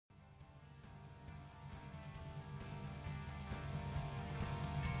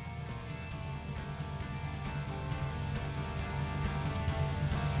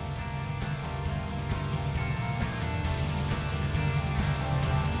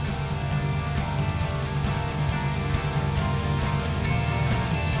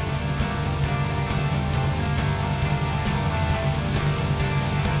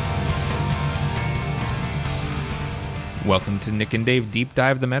Welcome to Nick and Dave Deep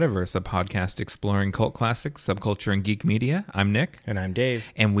Dive the Metaverse, a podcast exploring cult classics, subculture, and geek media. I'm Nick. And I'm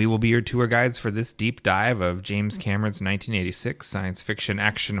Dave. And we will be your tour guides for this deep dive of James Cameron's 1986 science fiction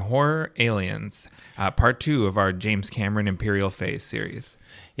action horror Aliens, part 2 of our James Cameron Imperial Phase series.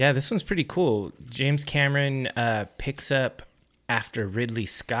 Yeah, this one's pretty cool. James Cameron picks up after Ridley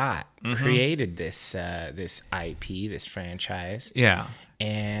Scott created this IP, this franchise. Yeah.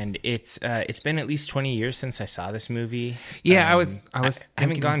 And it's been at least 20 years since I saw this movie. Yeah, I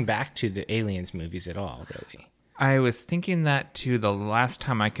haven't gone back to the Aliens movies at all, really. I was thinking that too. The last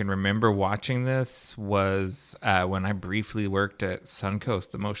time I can remember watching this was when I briefly worked at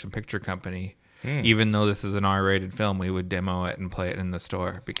Suncoast, the motion picture company. Even though this is an R-rated film, we would demo it and play it in the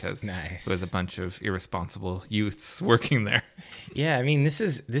store because it was a bunch of irresponsible youths working there. Yeah, I mean, this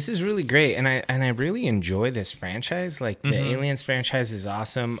is really great, and I really enjoy this franchise. Like the Aliens franchise is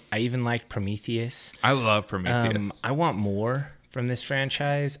awesome. I even liked Prometheus. I love Prometheus. I want more from this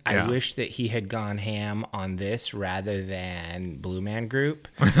franchise. Yeah. I wish that he had gone ham on this rather than Blue Man Group.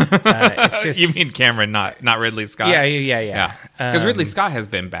 It's just, you mean Cameron, not Ridley Scott? Yeah. Because Ridley Scott has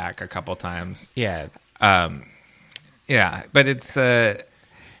been back a couple times. Yeah. Yeah, but it's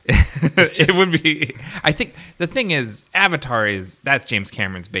it would be. I think the thing is, Avatar that's James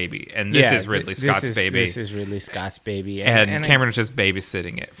Cameron's baby, and this is Ridley Scott's baby. This is Ridley Scott's baby, and Cameron's just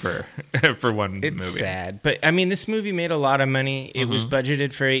babysitting it for one movie. It's sad, but I mean, this movie made a lot of money. It was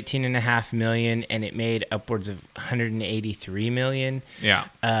budgeted for $18.5 million, and it made upwards of $183 million. Yeah,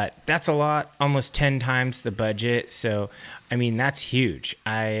 that's a lot, almost 10 times the budget. So, I mean, that's huge.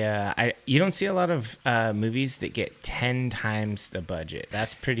 You don't see a lot of movies that get 10 times the budget.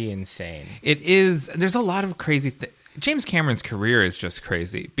 That's pretty insane. It is. There's a lot of crazy James Cameron's career is just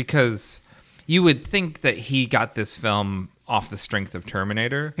crazy because you would think that he got this film off the strength of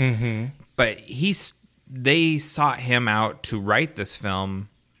Terminator, but they sought him out to write this film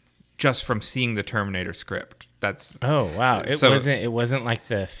just from seeing the Terminator script. Oh wow! It wasn't like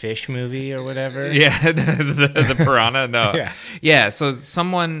the fish movie or whatever. Yeah, the piranha. No. Yeah. So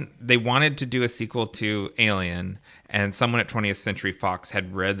they wanted to do a sequel to Alien, and someone at 20th Century Fox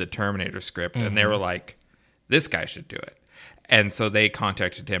had read the Terminator script, and they were like, "This guy should do it." And so they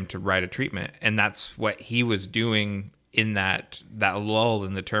contacted him to write a treatment, and that's what he was doing in that lull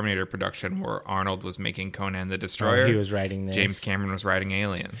in the Terminator production where Arnold was making Conan the Destroyer. He was writing this. James Cameron was writing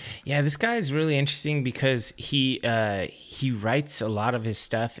Alien. Yeah, this guy is really interesting because he writes a lot of his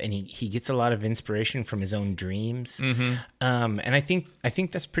stuff, and he gets a lot of inspiration from his own dreams. And I think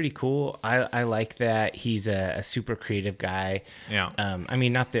that's pretty cool. I like that he's a super creative guy. Yeah. I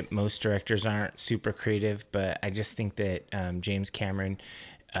mean, not that most directors aren't super creative, but I just think that James Cameron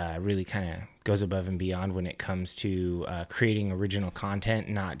really kind of goes above and beyond when it comes to creating original content,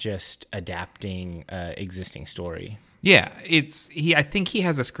 not just adapting existing story. Yeah, I think he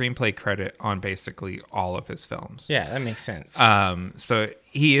has a screenplay credit on basically all of his films. Yeah, that makes sense. So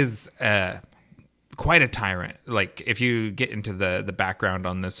he is quite a tyrant. Like, if you get into the background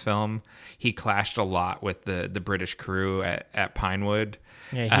on this film, he clashed a lot with the British crew at Pinewood.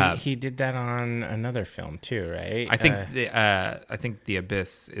 Yeah, he did that on another film too, right? I think The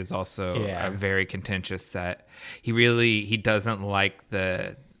Abyss is also a very contentious set. He doesn't like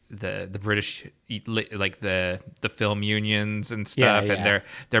the British, like the film unions and stuff, and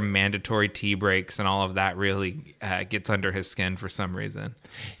their mandatory tea breaks and all of that really gets under his skin for some reason.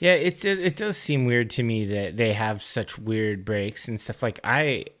 Yeah, it does seem weird to me that they have such weird breaks and stuff. Like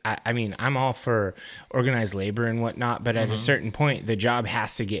I mean, I'm all for organized labor and whatnot, but at a certain point, the job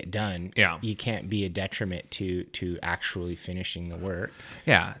has to get done. Yeah, you can't be a detriment to actually finishing the work.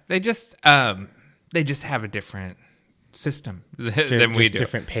 Yeah, they just have a different system than we do.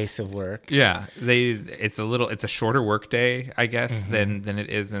 Different pace of work. Yeah, it's a shorter work day, I guess, than it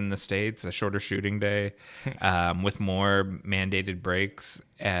is in the States. A shorter shooting day, with more mandated breaks,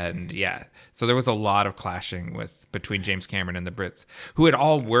 and so there was a lot of clashing between James Cameron and the Brits, who had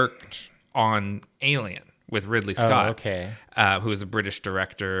all worked on Alien with Ridley Scott, who was a British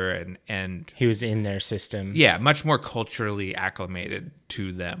director, and he was in their system. Yeah, much more culturally acclimated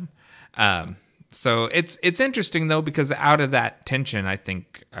to them. So it's interesting though, because out of that tension, I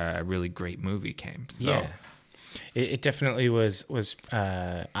think a really great movie came. So. Yeah, it definitely was.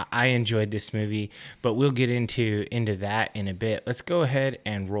 I enjoyed this movie, but we'll get into that in a bit. Let's go ahead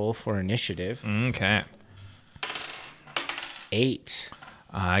and roll for initiative. Okay. 8.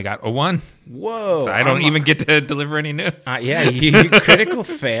 I got a 1. Whoa. So I don't even get to deliver any news. Yeah, you critical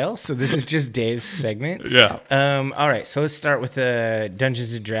fail. So this is just Dave's segment. Yeah. All right. So let's start with the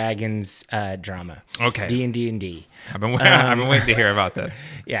Dungeons and Dragons drama. Okay. D&D. I've been waiting to hear about this.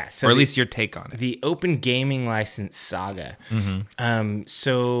 Yeah. So or at least your take on it. The open gaming license saga. Mm-hmm.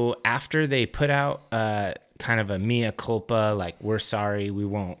 So after they put out kind of a mea culpa, like, we're sorry, we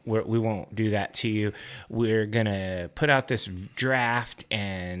won't do that to you. We're gonna put out this draft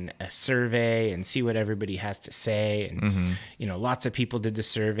and a survey and see what everybody has to say. And lots of people did the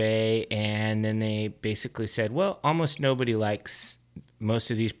survey, and then they basically said, well, almost nobody likes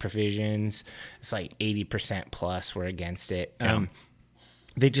most of these provisions. It's like 80% plus were against it. Yeah.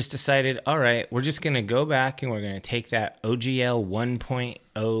 They just decided, all right, we're just going to go back and we're going to take that OGL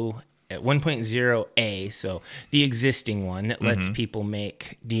 1.0A, so the existing one that lets people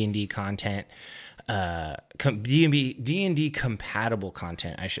make D&D content, D&D compatible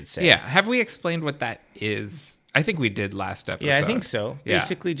content, I should say. Yeah. Have we explained what that is? I think we did last episode. Yeah, I think so. Yeah.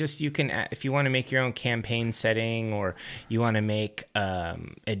 Basically, just you can, if you want to make your own campaign setting, or you want to make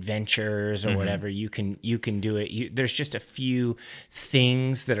adventures or whatever, you can do it. There's just a few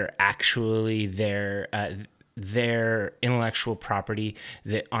things that are actually their intellectual property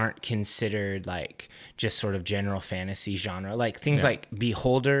that aren't considered like just sort of general fantasy genre. Like things like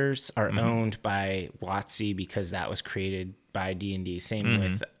Beholders are owned by WotC because that was created by D&D. Same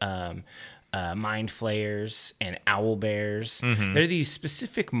with Mind Flayers and Owl Bears. They're these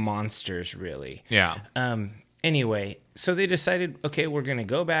specific monsters, really. Yeah. Anyway, so they decided, okay, we're going to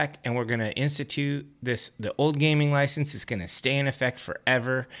go back and we're going to institute this. The old gaming license is going to stay in effect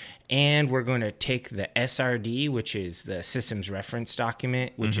forever. And we're going to take the SRD, which is the systems reference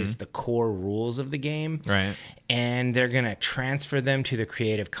document, which is the core rules of the game. Right. And they're going to transfer them to the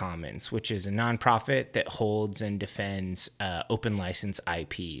Creative Commons, which is a nonprofit that holds and defends open license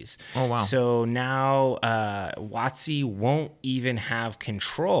IPs. Oh, wow. So now WotC won't even have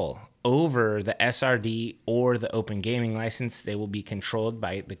control over the SRD or the open gaming license. They will be controlled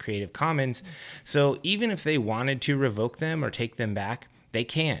by the Creative Commons. So even if they wanted to revoke them or take them back, they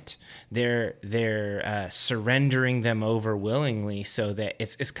can't. They're surrendering them over willingly, so that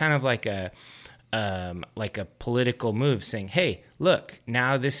it's kind of like a political move, saying, "Hey, look,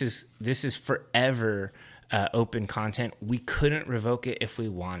 now this is forever open content. We couldn't revoke it if we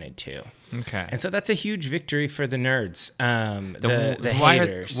wanted to." Okay. And so that's a huge victory for the nerds, the why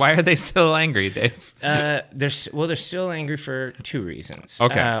haters. Why are they still angry, Dave? They're still angry for 2 reasons.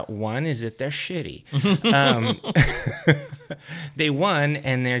 Okay. One is that they're shitty. They won,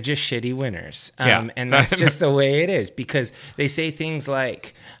 and they're just shitty winners. And that's just the way it is, because they say things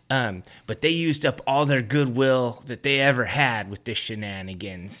like, but they used up all their goodwill that they ever had with this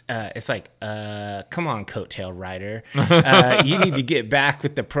shenanigans. It's like, come on, coattail rider. You need to get back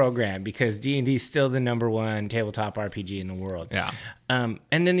with the program, because D&D is still the #1 tabletop RPG in the world. Yeah.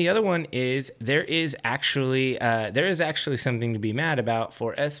 And then the other one is there is actually something to be mad about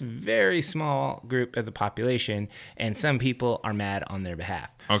for a very small group of the population, and some people are mad on their behalf.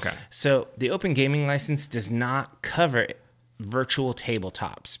 Okay. So the open gaming license does not cover virtual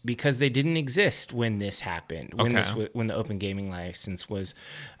tabletops, because they didn't exist when this happened, when the open gaming license was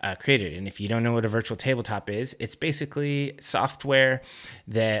created. And if you don't know what a virtual tabletop is, it's basically software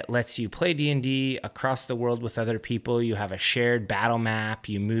that lets you play D&D across the world with other people. You have a shared battle map.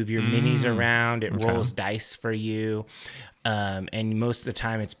 You move your minis around. It rolls dice for you. And most of the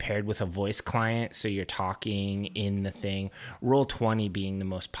time it's paired with a voice client, so you're talking in the thing. Roll20 being the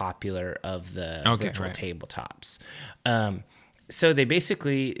most popular of the virtual tabletops. So they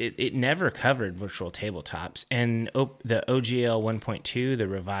basically, it never covered virtual tabletops. And the OGL 1.2, the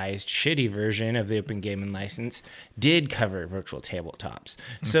revised shitty version of the open gaming license, did cover virtual tabletops.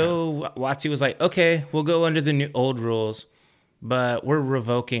 Okay. So WotC was like, okay, we'll go under the new old rules, but we're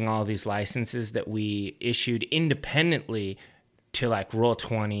revoking all these licenses that we issued independently to like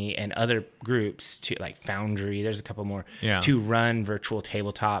Roll20 and other groups, to like Foundry, there's a couple more, to run virtual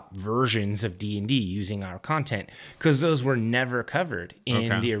tabletop versions of D&D using our content, because those were never covered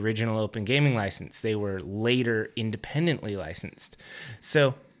in the original open gaming license. They were later independently licensed.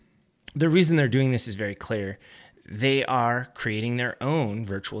 So the reason they're doing this is very clear. They are creating their own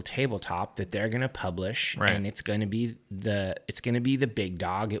virtual tabletop that they're going to publish, and it's going to be the big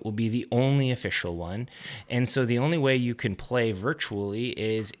dog. It will be the only official one. And so the only way you can play virtually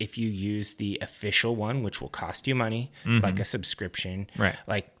is if you use the official one, which will cost you money, like a subscription,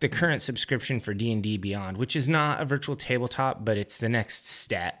 like the current subscription for D&D Beyond, which is not a virtual tabletop, but it's the next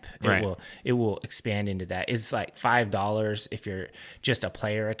step. It will expand into that. It's like $5 if you're just a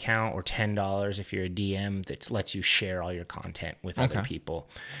player account, or $10 if you're a DM that lets you you share all your content with other people.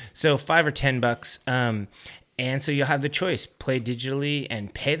 So $5 or $10. And so you'll have the choice, play digitally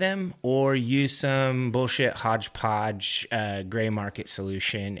and pay them, or use some bullshit hodgepodge gray market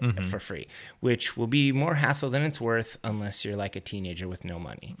solution for free, which will be more hassle than it's worth unless you're like a teenager with no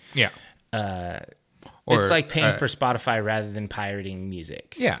money. Yeah. It's like paying for Spotify rather than pirating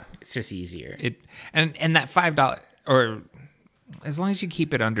music. Yeah. It's just easier. And that $5, or as long as you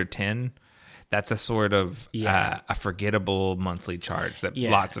keep it under 10, that's a sort of a forgettable monthly charge that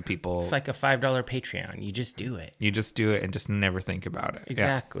lots of people... It's like a $5 Patreon. You just do it. You just do it and just never think about it.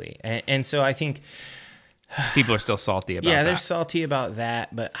 Exactly. Yeah. And so I think... People are still salty about that. Yeah, they're salty about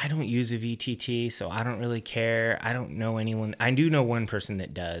that, but I don't use a VTT, so I don't really care. I don't know anyone... I do know one person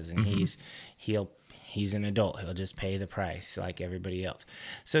that does, and he's an adult. He'll just pay the price like everybody else.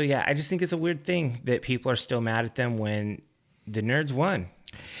 So yeah, I just think it's a weird thing that people are still mad at them when the nerds won.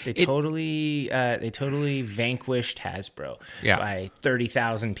 They totally vanquished Hasbro by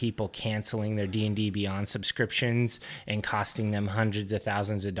 30,000 people canceling their D&D Beyond subscriptions and costing them hundreds of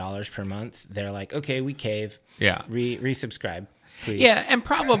thousands of dollars per month. They're like, okay, we cave. Yeah. Resubscribe, please. Yeah, and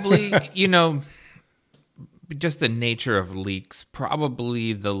probably, just the nature of leaks,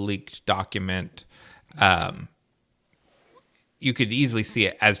 probably the leaked document, you could easily see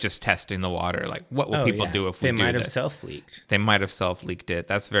it as just testing the water. Like, what will people do if we do this? They might have self-leaked. They might have self-leaked it.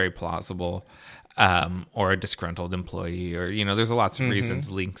 That's very plausible. Or a disgruntled employee, or, there's lots of reasons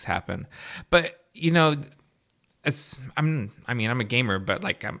leaks happen. But, I'm a gamer, but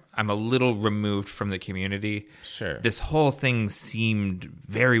like I'm a little removed from the community. Sure. This whole thing seemed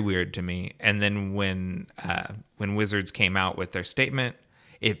very weird to me. And then when Wizards came out with their statement,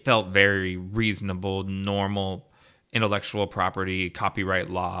 it felt very reasonable, normal, intellectual property, copyright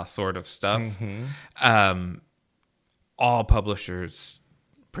law sort of stuff. All publishers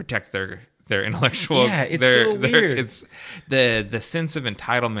protect their intellectual. Yeah, it's so weird. It's the sense of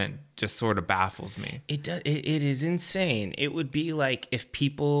entitlement just sort of baffles me. It is insane. It would be like if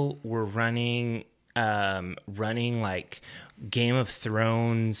people were running like Game of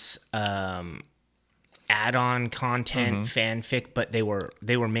Thrones add-on content, fanfic, but they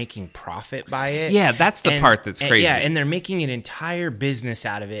were making profit by it. Yeah, that's the part that's crazy. And they're making an entire business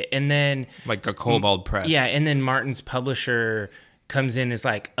out of it. And then like a Kobold Press. Yeah, and then Martin's publisher comes in and is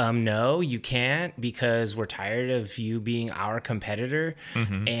like, no, you can't, because we're tired of you being our competitor.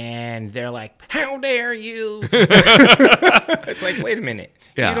 And they're like, how dare you? It's like, wait a minute.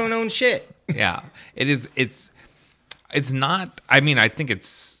 You don't own shit. Yeah. It is. It's not. I mean, I think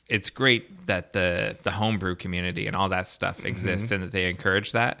it's great that the homebrew community and all that stuff exists and that they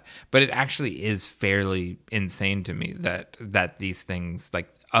encourage that. But it actually is fairly insane to me that these things, like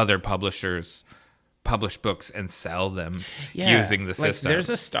other publishers, publish books and sell them using the system. There's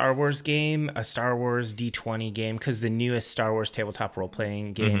a Star Wars game, a Star Wars D20 game, because the newest Star Wars tabletop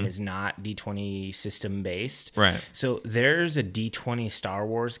role-playing game is not D20 system-based. Right. So there's a D20 Star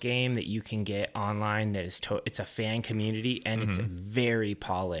Wars game that you can get online that is it's a fan community, and it's very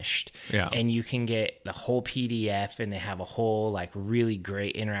polished. Yeah. And you can get the whole PDF, and they have a whole like really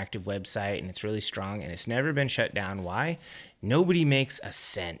great interactive website, and it's really strong, and it's never been shut down. Why? Nobody makes a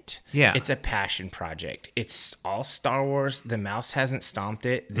cent. Yeah. It's a passion project. It's all Star Wars. The mouse hasn't stomped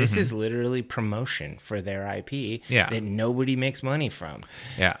it. This is literally promotion for their IP that nobody makes money from.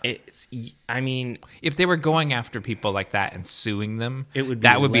 Yeah. I mean, if they were going after people like that and suing them, would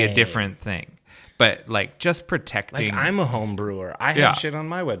be a different thing. But like just protecting. Like, I'm a home brewer. I have shit on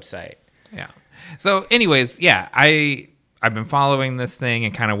my website. Yeah. So anyways, I've been following this thing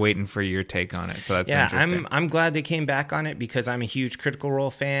and kind of waiting for your take on it. So that's interesting. I'm glad they came back on it, because I'm a huge Critical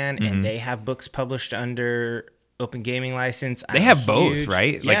Role fan, and they have books published under Open Gaming License. They have both,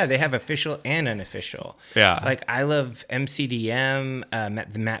 right? Yeah, they have official and unofficial. Yeah. Like, I love MCDM,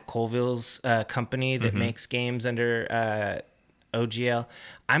 the Matt Colville's company that makes games under OGL.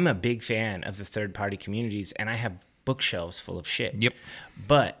 I'm a big fan of the third-party communities, and I have bookshelves full of shit. Yep.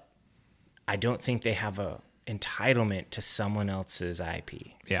 But I don't think they have a entitlement to someone else's IP.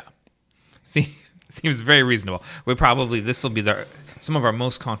 Yeah. Seems very reasonable. This will be some of our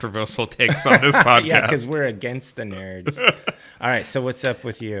most controversial takes on this podcast. Yeah, because we're against the nerds. All right, so what's up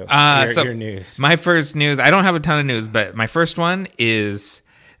with you? Your news. My first news, I don't have a ton of news, but my first one is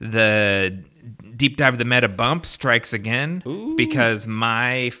the Deep Dive of the Meta bump strikes again. Ooh. Because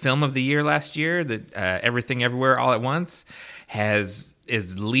my film of the year last year, Everything Everywhere All at Once,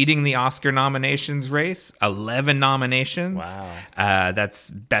 is leading the Oscar nominations race. 11 nominations. Wow.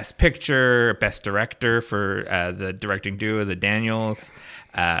 That's Best Picture, Best Director for the directing duo, the Daniels,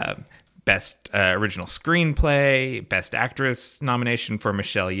 Best Original Screenplay, Best Actress nomination for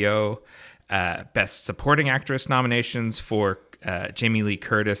Michelle Yeoh, Best Supporting Actress nominations for Jamie Lee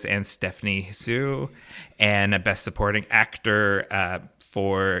Curtis and Stephanie Hsu, and a Best Supporting Actor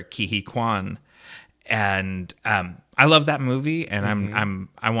for Ke Huy Quan. And I love that movie, and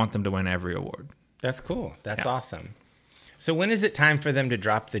I want them to win every award. That's cool. That's awesome. So when is it time for them to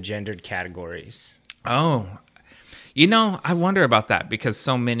drop the gendered categories? Oh, I wonder about that, because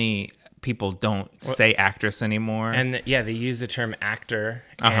so many people don't say actress anymore. And they use the term actor,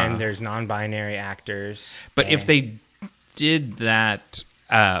 and there's non-binary actors. But if they did that,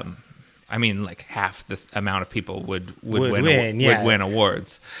 like half this amount of people would win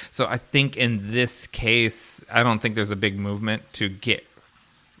awards. So I think in this case, I don't think there's a big movement to get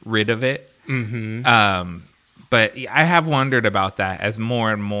rid of it. But I have wondered about that, as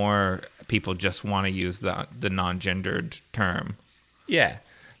more and more people just want to use the non-gendered term. Yeah,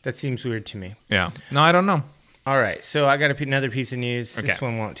 that seems weird to me. Yeah. No, I don't know. All right, so I got another piece of news. Okay. This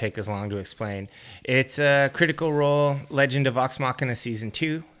one won't take as long to explain. It's a Critical Role Legend of Vox Machina Season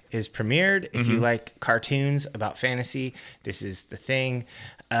 2 is premiered. If you like cartoons about fantasy, this is the thing.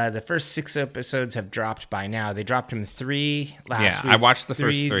 The first 6 episodes have dropped by now. They dropped them 3 last week. I watched the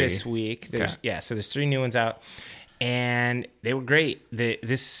first 3 this week. So there's 3 new ones out. And they were great.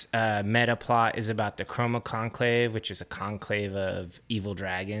 This meta plot is about the Chroma Conclave, which is a conclave of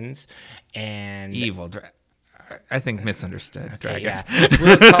dragons. And I think misunderstood dragons. Yeah.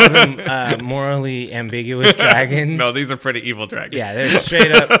 We'll call them morally ambiguous dragons. No, these are pretty evil dragons. Yeah, they're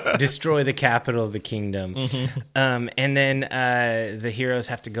straight up destroy the capital of the kingdom. And then the heroes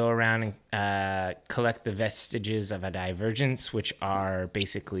have to go around and collect the vestiges of a divergence, which are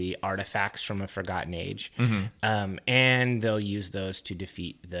basically artifacts from a forgotten age. And they'll use those to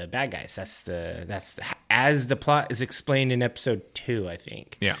defeat the bad guys. That's as the plot is explained in episode 2, I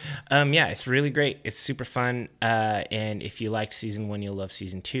think. Yeah. It's really great. It's super fun. And if you liked season 1, you'll love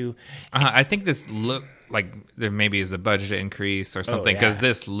season 2. I think this look like there maybe is a budget increase or something, because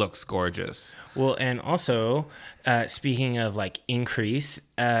this looks gorgeous. Well, and also, speaking of increase,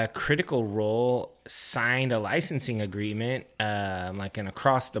 Critical Role signed a licensing agreement, like an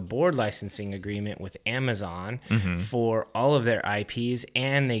across-the-board licensing agreement with Amazon for all of their IPs,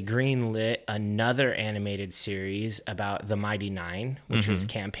 and they greenlit another animated series about the Mighty Nine, which was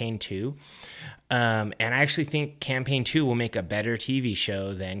Campaign 2. And I actually think Campaign 2 will make a better TV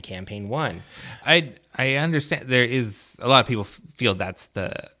show than Campaign 1. I understand there is a lot of people feel that's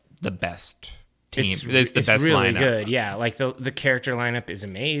the best team. It's the best really lineup. Good. Yeah, the character lineup is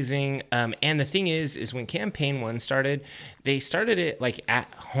amazing. And the thing is when Campaign 1 started, they started it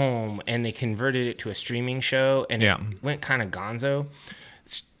at home and they converted it to a streaming show, and it went kind of gonzo.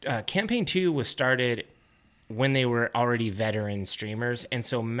 Campaign 2 was started when they were already veteran streamers, and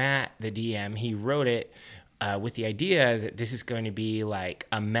so Matt, the DM, he wrote it with the idea that this is going to be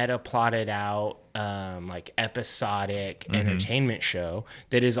a meta plotted out episodic entertainment show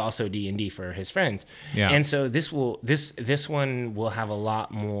that is also D&D for his friends. And so this one will have a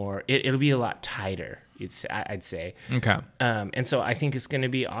lot more, it'll be a lot tighter, I'd say. Okay. And so I think it's going to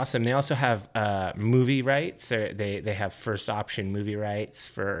be awesome. They also have movie rights. They have first option movie rights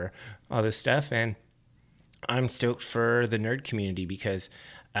for all this stuff, and I'm stoked for the nerd community, because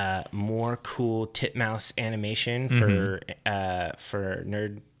more cool titmouse animation for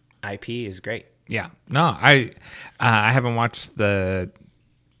nerd IP is great. Yeah. No, I haven't watched the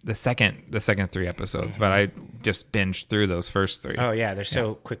second 3 episodes, but I just binged through those first 3. Oh yeah, they're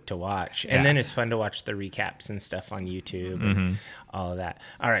so quick to watch, and then it's fun to watch the recaps and stuff on YouTube and all of that.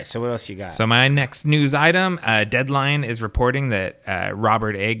 All right, so what else you got? So my next news item, Deadline is reporting that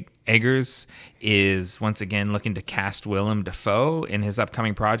Robert Eggers is once again looking to cast Willem Dafoe in his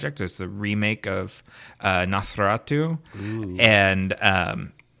upcoming project. It's a remake of Nosferatu. Ooh. And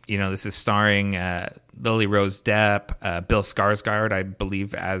this is starring Lily Rose Depp, Bill Skarsgård, I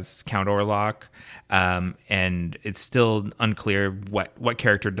believe, as Count Orlok. And it's still unclear what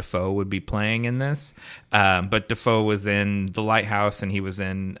character Dafoe would be playing in this. But Dafoe was in The Lighthouse, and he was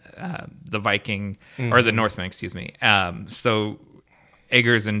in The Viking, or The Northman, excuse me. So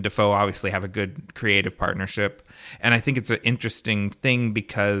Eggers and Dafoe obviously have a good creative partnership. And I think it's an interesting thing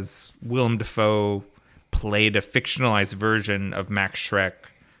because Willem Dafoe played a fictionalized version of Max Schreck,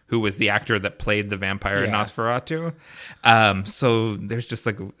 who was the actor that played the vampire in Nosferatu. So there's just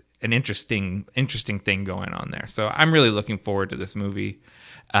an interesting thing going on there. So I'm really looking forward to this movie.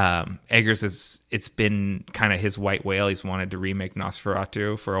 Eggers it's been kind of his white whale. He's wanted to remake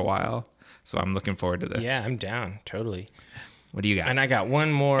Nosferatu for a while. So I'm looking forward to this. Yeah, I'm down. Totally. What do you got? And I got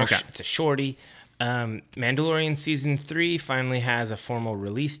one more. Okay. It's a shorty. Mandalorian season 3 finally has a formal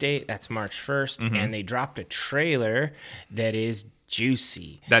release date. That's March 1st, and they dropped a trailer that is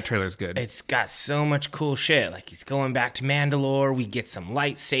juicy. That trailer's good. It's got so much cool shit. Like, he's going back to Mandalore. We get some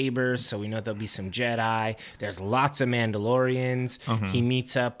lightsabers, so we know there'll be some Jedi. There's lots of Mandalorians. He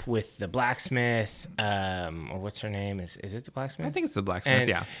meets up with the blacksmith, or what's her name? Is it the blacksmith? I think it's the blacksmith,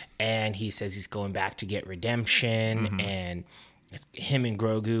 yeah. And he says he's going back to get redemption, and it's him and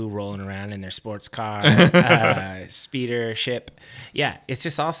Grogu rolling around in their sports car, speeder ship. Yeah, it's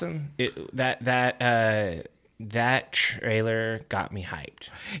just awesome. That trailer got me hyped.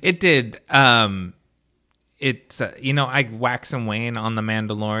 It did. It's I wax and wane on the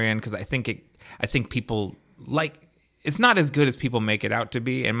Mandalorian because I think people like it's not as good as people make it out to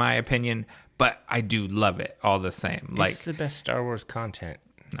be, in my opinion. But I do love it all the same. It's the best Star Wars content.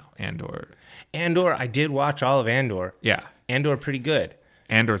 No, Andor. I did watch all of Andor. Yeah, Andor pretty good.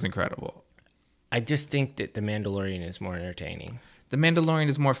 Andor's incredible. I just think that the Mandalorian is more entertaining. The Mandalorian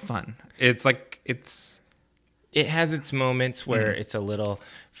is more fun. It has its moments where it's a little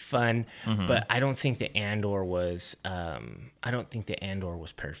fun, but I don't think the Andor was. I don't think the Andor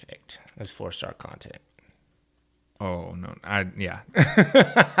was perfect. It was 4-star content. Oh no! Yeah.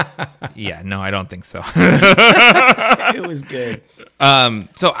 No, I don't think so. It was good.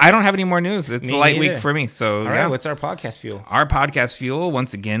 So I don't have any more news. It's Me a light neither. week for me. So All right, what's our podcast fuel? Our podcast fuel,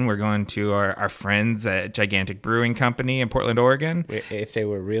 once again, we're going to our friends at Gigantic Brewing Company in Portland, Oregon. If they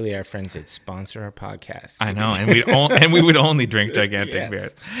were really our friends, they'd sponsor our podcast. I know, and we would only drink Gigantic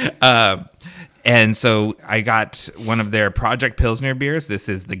beers. And so I got one of their Project Pilsner beers. This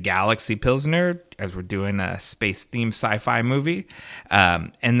is the Galaxy Pilsner, as we're doing a space-themed sci-fi movie.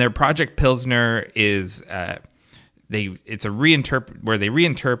 And their Project Pilsner is it's a where they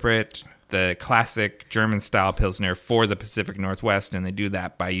reinterpret the classic German-style Pilsner for the Pacific Northwest, and they do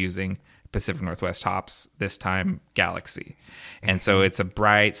that by using Pacific Northwest hops, this time Galaxy. And so it's a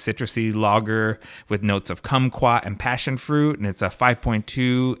bright, citrusy lager with notes of kumquat and passion fruit, and it's a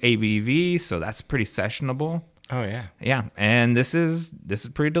 5.2 ABV, so that's pretty sessionable. Oh, yeah. Yeah, and this is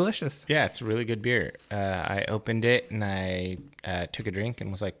pretty delicious. Yeah, it's a really good beer. I opened it, and I took a drink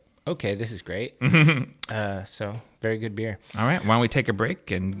and was like, okay, this is great. So, very good beer. All right, why don't we take a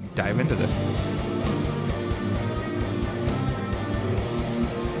break and dive into this?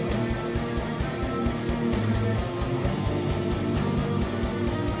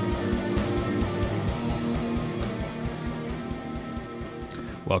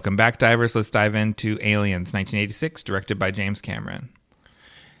 Welcome back, divers. Let's dive into Aliens, 1986, directed by James Cameron.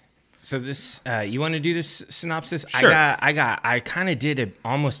 So this, you want to do this synopsis? Sure. I kind of did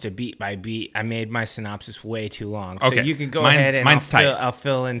almost a beat by beat. I made my synopsis way too long. So Okay. you can go ahead and I'll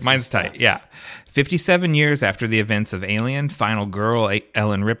fill in some Mine's stuff. tight, yeah. 57 years after the events of Alien, final girl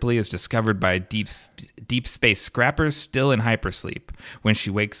Ellen Ripley is discovered by deep space scrappers still in hypersleep. When she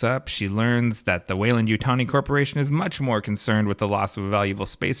wakes up, she learns that the Weyland-Yutani Corporation is much more concerned with the loss of a valuable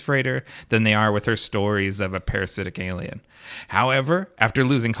space freighter than they are with her stories of a parasitic alien. However, after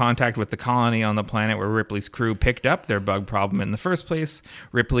losing contact with the colony on the planet where Ripley's crew picked up their bug problem in the first place,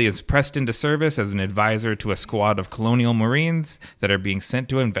 Ripley is pressed into service as an advisor to a squad of colonial Marines that are being sent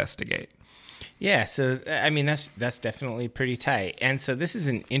to investigate. Yeah, so I mean that's definitely pretty tight. And so this is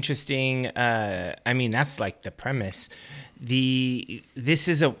an interesting that's like the premise.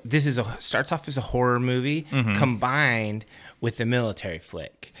 This starts off as a horror movie combined with a military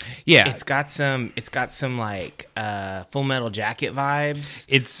flick. Yeah. It's got some like Full Metal Jacket vibes.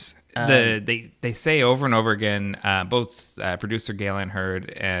 It's they say over and over again, both producer Galen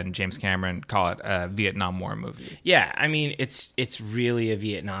Hurd and James Cameron call it a Vietnam War movie. Yeah, I mean it's really a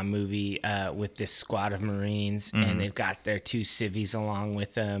Vietnam movie with this squad of Marines, and they've got their 2 civvies along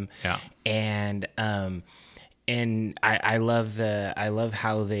with them. Yeah, and I love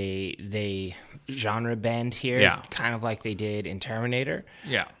how they genre bend here, kind of like they did in Terminator.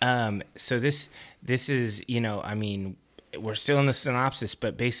 Yeah. So this is, we're still in the synopsis,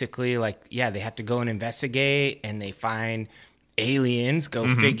 but basically, they have to go and investigate, and they find aliens.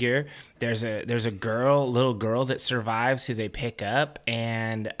 Go figure. There's a little girl that survives who they pick up,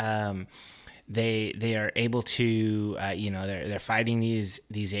 and they are able to, they're fighting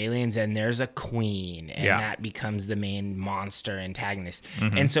these aliens, and there's a queen, and that becomes the main monster antagonist.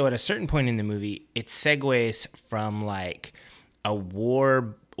 And so at a certain point in the movie, it segues from like a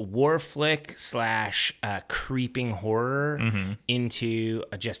war war flick / creeping horror into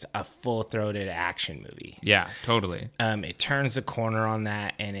just a full-throated action movie. Yeah, totally. It turns the corner on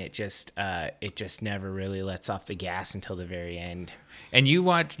that, and it just never really lets off the gas until the very end. And you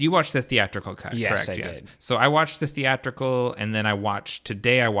watched the theatrical cut, yes, correct? I did. So I watched the theatrical, and then I watched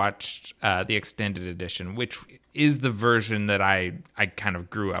the extended edition, which is the version that I kind of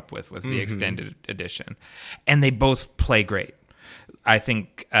grew up with, was the extended edition. And they both play great. I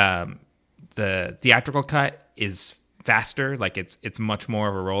think the theatrical cut is faster, like it's much more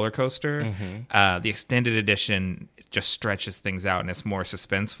of a roller coaster. The extended edition just stretches things out and it's more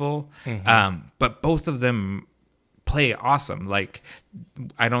suspenseful. But both of them play awesome. Like,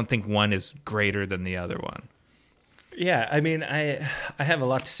 I don't think one is greater than the other one. Yeah, I mean, I have a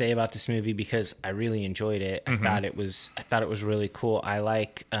lot to say about this movie because I really enjoyed it. I thought it was really cool. I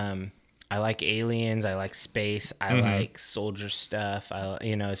like aliens. I like space. I like soldier stuff.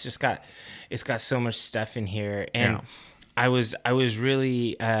 It's got so much stuff in here, and I was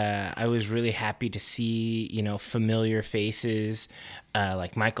really happy to see familiar faces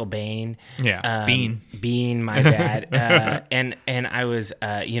like Michael Biehn. Bean, my bad. And I was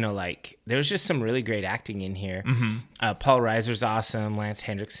there was just some really great acting in here. Paul Reiser's awesome. Lance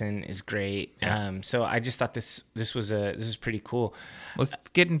Hendrickson is great. So I just thought this was pretty cool. Let's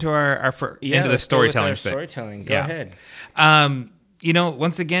get into into the storytelling. Storytelling. Go ahead.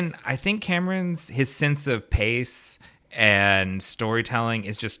 Once again, I think his sense of pace and storytelling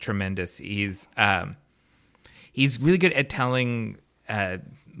is just tremendous. He's really good at telling.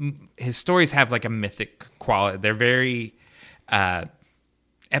 His stories have like a mythic quality. They're very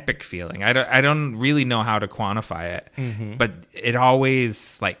epic feeling. I don't really know how to quantify it, but it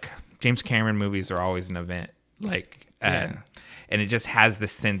always, like, James Cameron movies are always an event. Like, and it just has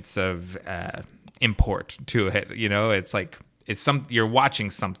this sense of import to it. It's like you're watching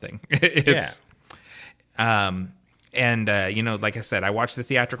something. Like I said, I watched the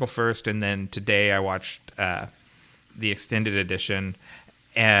theatrical first, and then today I watched the extended edition,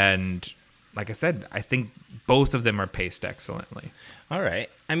 and like I said, I think both of them are paced excellently. All right.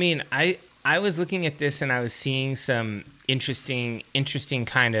 I mean, I was looking at this and I was seeing some interesting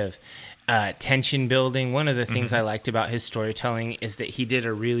kind of tension building. One of the things I liked about his storytelling is that he did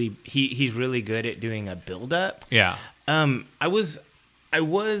he's really good at doing a build up. Yeah. I was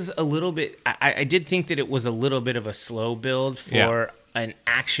a little bit. I did think that it was a little bit of a slow build for an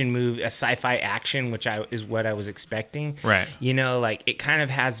action movie, a sci-fi action, which is what I was expecting. Right. Like, it kind of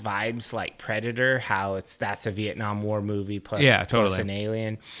has vibes like Predator, how that's a Vietnam War movie plus an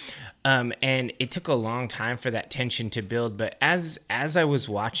alien. And it took a long time for that tension to build, but as I was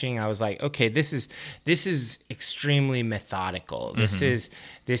watching, I was like, okay, this is extremely methodical. This is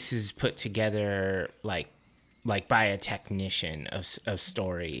put together like by a technician of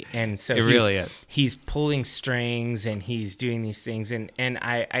story. And so it really is. He's pulling strings and he's doing these things. And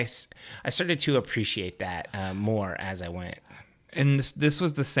I started to appreciate that more as I went. And this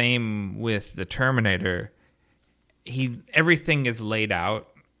was the same with the Terminator. Everything is laid out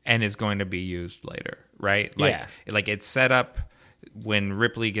and is going to be used later, right? Like it's set up when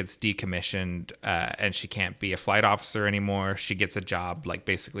Ripley gets decommissioned and she can't be a flight officer anymore. She gets a job like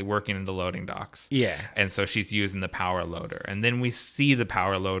basically working in the loading docks. Yeah. And so she's using the power loader. And then we see the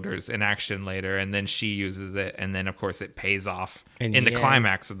power loaders in action later, and then she uses it, and then of course it pays off in the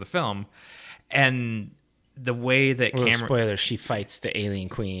climax of the film. And the way that spoiler, she fights the alien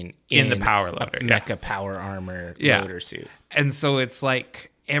queen in the power loader. A mecha power armor loader suit. And so it's like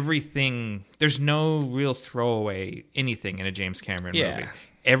everything, there's no real throwaway anything in a James Cameron movie.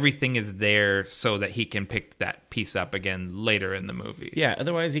 Everything is there so that he can pick that piece up again later in the movie. Yeah,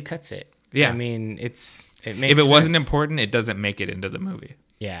 otherwise he cuts it. Yeah. I mean, it makes if it wasn't important, it doesn't make it into the movie.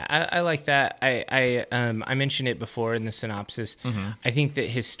 Yeah, I like that. I mentioned it before in the synopsis. I think that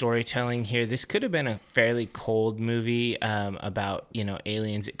his storytelling here, this could have been a fairly cold movie about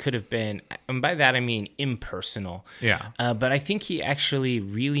aliens. It could have been, and by that I mean impersonal. Yeah. But I think he actually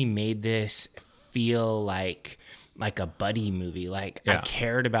really made this feel like a buddy movie. Like, I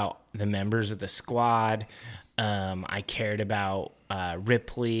cared about the members of the squad. I cared about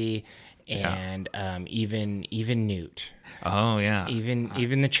Ripley. And even Newt. Oh yeah.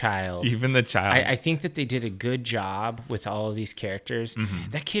 Even the child. Even the child. I think that they did a good job with all of these characters.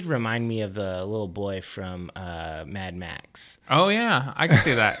 That kid reminded me of the little boy from Mad Max. Oh yeah, I can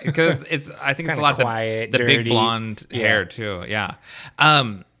see that because I think it's a lot quiet, the dirty, big blonde hair too. Yeah.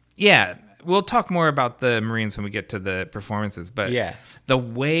 We'll talk more about the Marines when we get to the performances, but the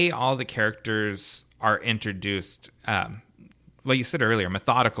way all the characters are introduced. Well, you said earlier,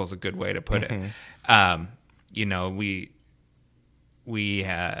 methodical is a good way to put it. we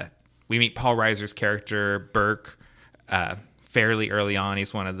meet Paul Reiser's character Burke fairly early on.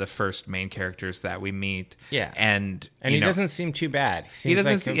 He's one of the first main characters that we meet. Yeah, and he doesn't seem too bad. He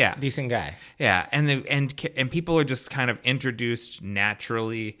seems like a decent guy. Yeah, and people are just kind of introduced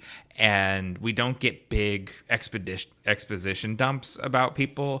naturally, and we don't get big exposition dumps about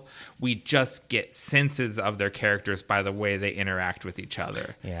people. We just get senses of their characters by the way they interact with each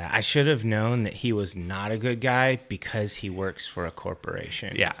other. Yeah, I should have known that he was not a good guy because he works for a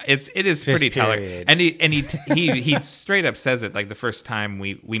corporation. Yeah, it is pretty telling. And he straight up says it, like the first time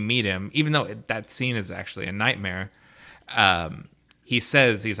we meet him, even though that scene is actually a nightmare. He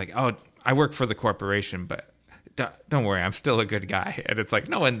says, he's like, "Oh, I work for the corporation, but don't worry, I'm still a good guy." And it's like,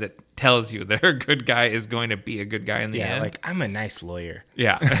 no one that tells you they're a good guy is going to be a good guy in the end. Like, I'm a nice lawyer.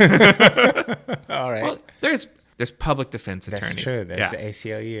 Yeah. All right. Well, there's public defense attorneys. That's true. There's the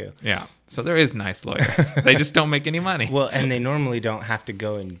ACLU. Yeah. So there is nice lawyers. They just don't make any money. Well, and they normally don't have to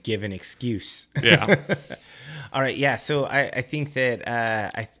go and give an excuse. Yeah. All right. Yeah. So I think that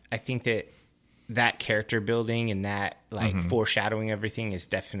I think that character building and that foreshadowing everything is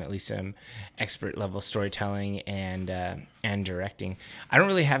definitely some expert level storytelling and directing. I don't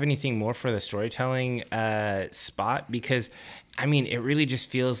really have anything more for the storytelling spot because I mean it really just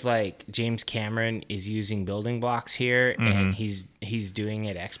feels like James Cameron is using building blocks here and he's doing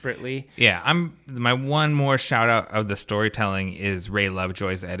it expertly. Yeah, my one more shout out of the storytelling is Ray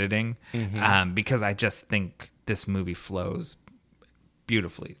Lovejoy's editing because I just think this movie flows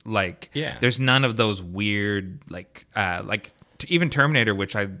beautifully. There's none of those weird even Terminator,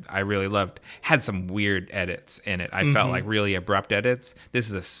 which I really loved, had some weird edits in it. I felt like really abrupt edits. This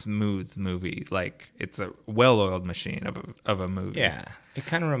is a smooth movie. Like it's a well-oiled machine of a movie. Yeah, it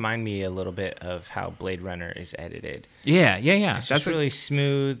kind of reminded me a little bit of how Blade Runner is edited. Yeah. It's just really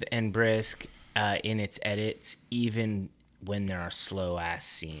smooth and brisk in its edits, even when there are slow ass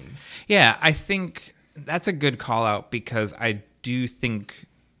scenes. Yeah, I think that's a good call out because I do think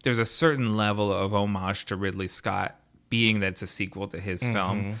there's a certain level of homage to Ridley Scott, being that it's a sequel to his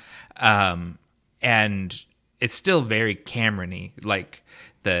film. And it's still very Cameron-y. Like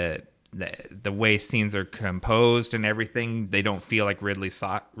the way scenes are composed and everything, they don't feel like Ridley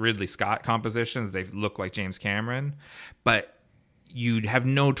Scott compositions. They look like James Cameron. But you'd have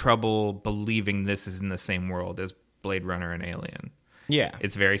no trouble believing this is in the same world as Blade Runner and Alien. Yeah.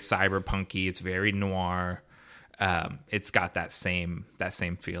 It's very cyberpunky. It's very noir. It's got that same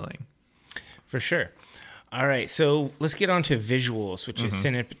feeling. For sure. All right, so let's get on to visuals, which is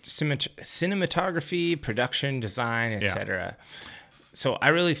cinematography, production, design, etc. So I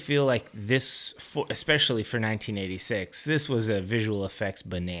really feel like this, especially for 1986, this was a visual effects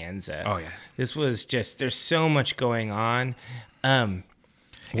bonanza. Oh, yeah. This was just, there's so much going on. And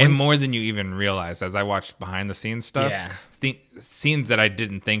more than you even realize. As I watched behind the scenes stuff, scenes that I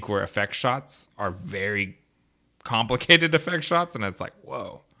didn't think were effect shots are very complicated effect shots, and it's like,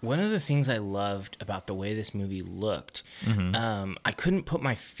 whoa. One of the things I loved about the way this movie looked, I couldn't put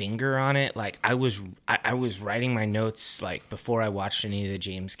my finger on it. Like I was writing my notes like before I watched any of the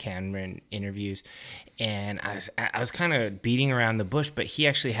James Cameron interviews, and I was kind of beating around the bush, but he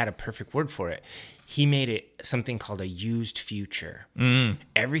actually had a perfect word for it. He made it something called a used future.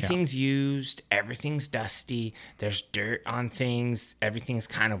 Everything's used. Everything's dusty. There's dirt on things. Everything's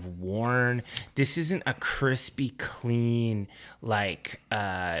kind of worn. This isn't a crispy, clean,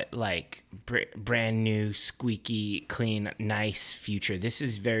 brand new, squeaky, clean, nice future. This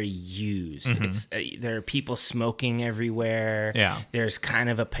is very used. It's there are people smoking everywhere. Yeah. There's kind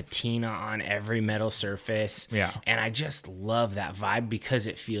of a patina on every metal surface. Yeah. And I just love that vibe because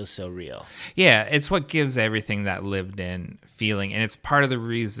it feels so real. Yeah, it's what gives everything that lived in feeling, and it's part of the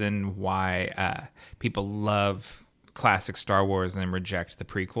reason why people love classic Star Wars and reject the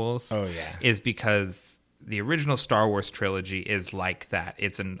prequels. Oh yeah, is because the original Star Wars trilogy is like that.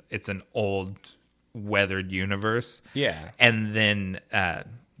 It's an old weathered universe. Yeah, and then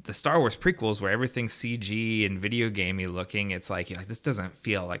the Star Wars prequels, where everything's CG and video gamey looking, it's like, this doesn't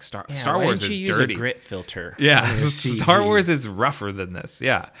feel like Star Wars is use dirty. A grit filter. Yeah, Star Wars is rougher than this.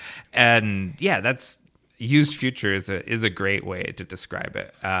 Yeah, and that's used future is a great way to describe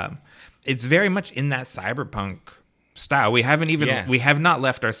it. It's very much in that cyberpunk style. We have not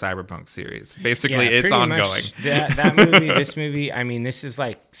left our cyberpunk series. Basically, it's ongoing. That movie, this movie, I mean, this is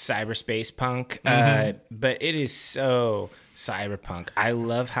like cyberspace punk, but it is so cyberpunk. I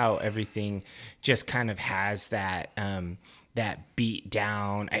love how everything just kind of has that that beat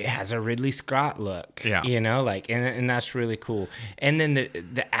down. It has a Ridley Scott look, you know, like, and that's really cool. And then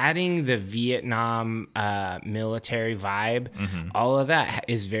the adding the Vietnam military vibe, all of that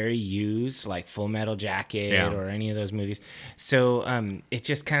is very used, like Full Metal Jacket or any of those movies. So it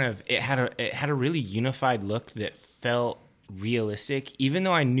just kind of it had a really unified look that felt realistic. Even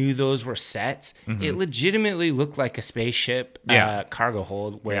though I knew those were sets, it legitimately looked like a spaceship cargo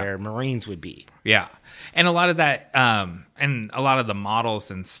hold where Marines would be. Yeah. And a lot of that, and a lot of the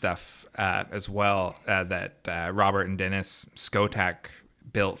models and stuff as well that Robert and Dennis Skotak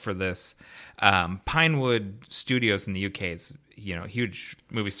built for this. Pinewood Studios in the UK is, you know, a huge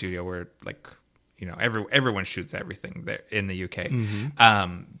movie studio where, like, you know, everyone shoots everything there in the UK.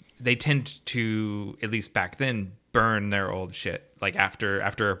 They tend to, at least back then, burn their old shit. Like after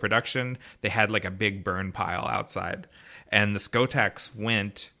a production, they had like a big burn pile outside, and the Skotaks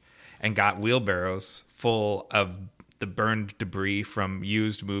went and got wheelbarrows full of the burned debris from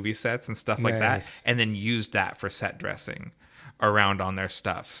used movie sets and stuff like that, and then used that for set dressing around on their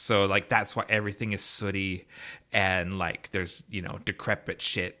stuff. So like that's why everything is sooty and like there's, you know, decrepit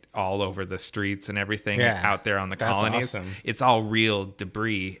shit all over the streets and everything out there on the colonies. Awesome. It's all real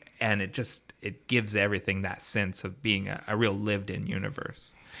debris, and it gives everything that sense of being a real lived-in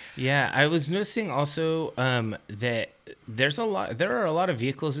universe. Yeah, I was noticing also that there are a lot of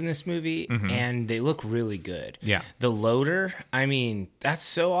vehicles in this movie, and they look really good. Yeah, the loader, I mean, that's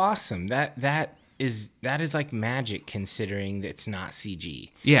so awesome. That is like magic, considering that it's not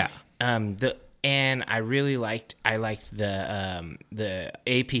CG. Yeah. And I really liked the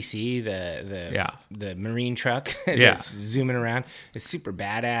APC, the Marine truck that's zooming around. It's super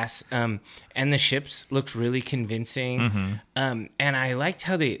badass. And the ships looked really convincing. And I liked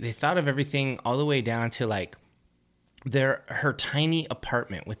how they thought of everything all the way down to like her tiny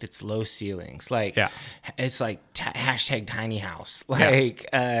apartment with its low ceilings. Like it's like hashtag tiny house. Like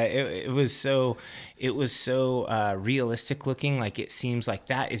it was so realistic looking. Like it seems like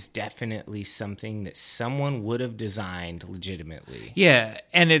that is definitely something that someone would have designed legitimately. Yeah,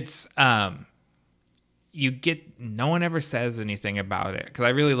 and it's no one ever says anything about it, because I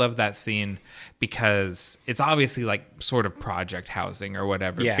really love that scene because it's obviously like sort of project housing or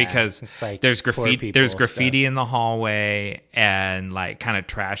whatever, because like there's graffiti in the hallway and like kind of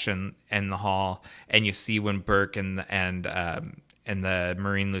trash in the hall, and you see when Burke and the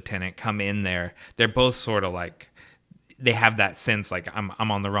Marine lieutenant come in there, they're both sort of like, they have that sense like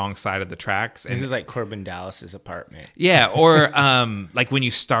I'm on the wrong side of the tracks. And this is like Corbin Dallas's apartment. Yeah, or like when you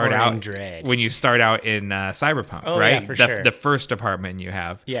start out in Cyberpunk, right? Yeah, for sure. The first apartment you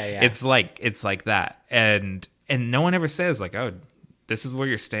have. Yeah. It's like that. And no one ever says like, "Oh, this is where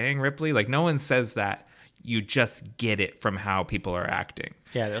you're staying, Ripley." Like no one says that. You just get it from how people are acting.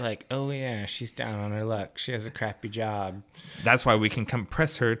 Yeah, they're like, "Oh yeah, she's down on her luck. She has a crappy job." That's why we can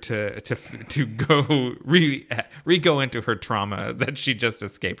compress her to go go into her trauma that she just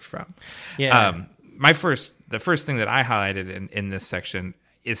escaped from. Yeah. The first thing that I highlighted in this section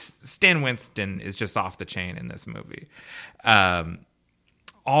is Stan Winston is just off the chain in this movie. All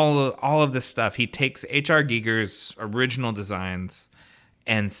of this stuff, he takes H.R. Giger's original designs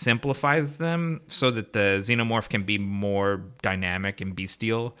and simplifies them so that the xenomorph can be more dynamic and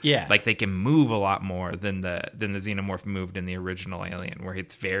bestial. Yeah. Like they can move a lot more than the xenomorph moved in the original Alien, where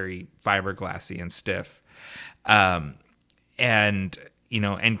it's very fiberglassy and stiff. And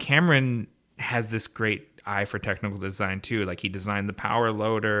Cameron has this great eye for technical design too. Like he designed the power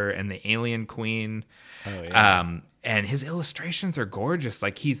loader and the Alien Queen. Oh, yeah. And his illustrations are gorgeous.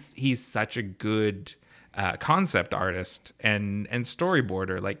 Like he's such a good concept artist and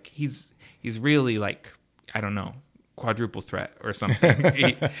storyboarder. Like he's really like, I don't know, quadruple threat or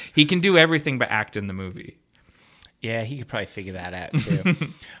something. he can do everything but act in the movie. Yeah, he could probably figure that out too.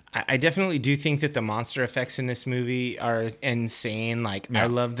 I definitely do think that the monster effects in this movie are insane. Like I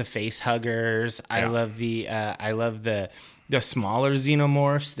love the face huggers. I love the smaller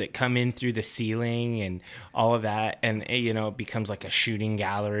xenomorphs that come in through the ceiling and all of that. And, it becomes like a shooting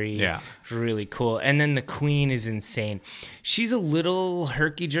gallery. Yeah. It's really cool. And then the queen is insane. She's a little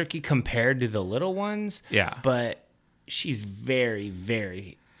herky-jerky compared to the little ones. Yeah. But she's very,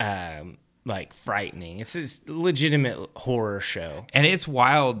 very, frightening. It's a legitimate horror show. And it's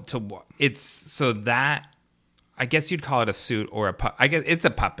wild to... It's so that... I guess you'd call it a suit or a... I guess it's a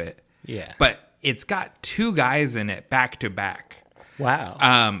puppet. Yeah. But... It's got two guys in it back to back.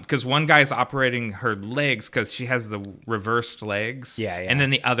 Wow. Because one guy's operating her legs because she has the reversed legs. Yeah. And then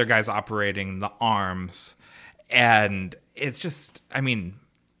the other guy's operating the arms. And it's just, I mean,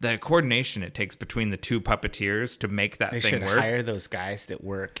 the coordination it takes between the two puppeteers to make that They thing should work. hire those guys that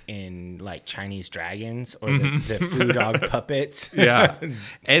work in like Chinese dragons or the Foo Dog puppets. Yeah,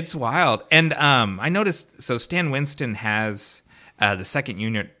 it's wild. And I noticed, so Stan Winston has the second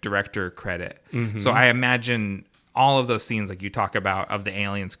unit director credit. So I imagine all of those scenes like you talk about of the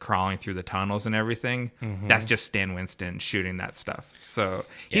aliens crawling through the tunnels and everything, that's just Stan Winston shooting that stuff. So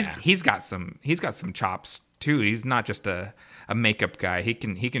he's got some chops too. He's not just a makeup guy. He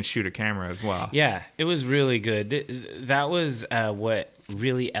can shoot a camera as well. Yeah, it was really good. That was what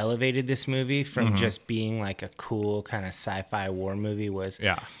really elevated this movie from just being like a cool kind of sci-fi war movie was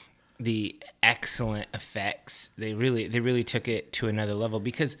the excellent effects. They really took it to another level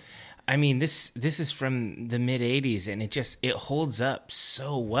because I mean this is from the mid 80s and it holds up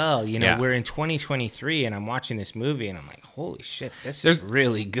so well. You know, we're in 2023 and I'm watching this movie and I'm like, holy shit, this is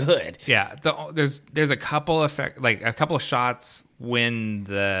really good. Yeah, there's a couple a couple of shots when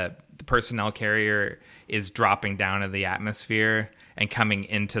the personnel carrier is dropping down in the atmosphere and coming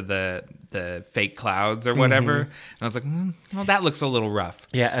into the fake clouds or whatever. And I was like, well, that looks a little rough.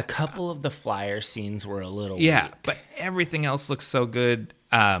 Yeah, a couple of the flyer scenes were a little weak. But everything else looks so good.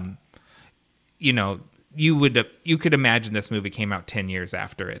 You know, you could imagine this movie came out 10 years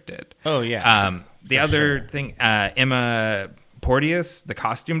after it did. Oh yeah. The other thing, Emma Porteous, the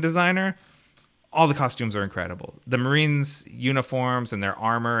costume designer, all the costumes are incredible. The Marines' uniforms and their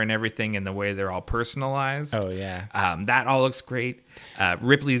armor and everything and the way they're all personalized. Oh yeah. That all looks great.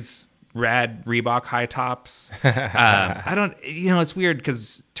 Ripley's rad Reebok high tops. It's weird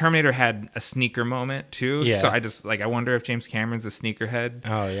because Terminator had a sneaker moment too. Yeah. So I wonder if James Cameron's a sneakerhead.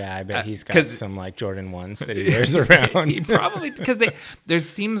 Oh yeah, I bet he's got some like Jordan 1s that he wears around. He probably, because there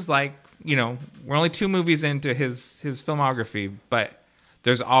seems like, you know, we're only 2 movies into his filmography, but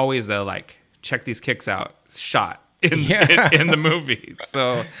there's always a like, check these kicks out shot in the movie.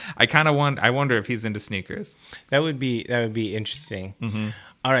 So I wonder if he's into sneakers. That would be interesting.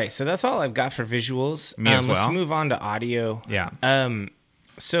 All right, so that's all I've got for visuals. Me as well. Let's move on to audio. Yeah.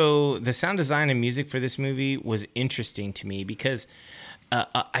 So the sound design and music for this movie was interesting to me because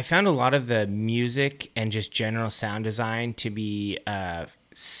I found a lot of the music and just general sound design to be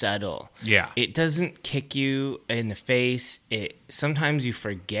subtle. Yeah. It doesn't kick you in the face. Sometimes you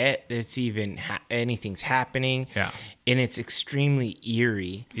forget that it's even anything's happening. Yeah. And it's extremely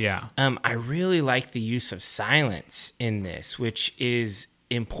eerie. Yeah. I really like the use of silence in this, which is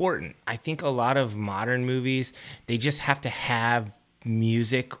important. I think a lot of modern movies, they just have to have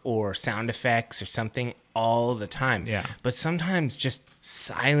music or sound effects or something all the time. Yeah. But sometimes just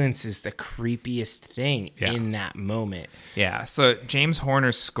silence is the creepiest thing in that moment. Yeah. So James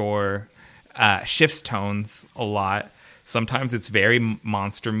Horner's score shifts tones a lot. Sometimes it's very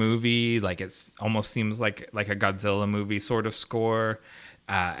monster movie, like it's almost seems like a Godzilla movie sort of score.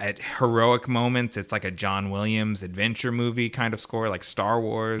 At heroic moments, it's like a John Williams adventure movie kind of score, like Star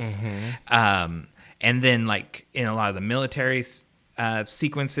Wars. And then like in a lot of the military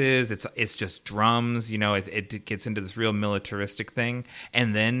sequences, it's just drums. You know, it gets into this real militaristic thing.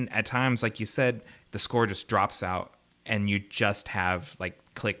 And then at times, like you said, the score just drops out, and you just have like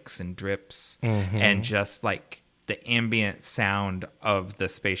clicks and drips, and just like the ambient sound of the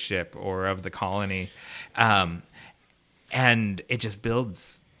spaceship or of the colony. And it just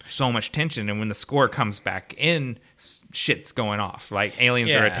builds so much tension. And when the score comes back in, shit's going off. Like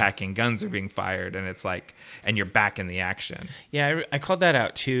aliens are attacking, guns are being fired, and it's like, and you're back in the action. Yeah, I called that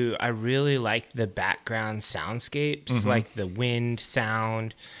out too. I really like the background soundscapes, like the wind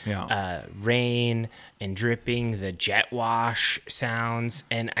sound, rain and dripping, the jet wash sounds.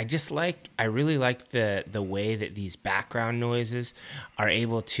 And I really like the way that these background noises are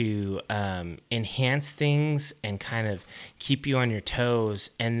able to enhance things and kind of keep you on your toes.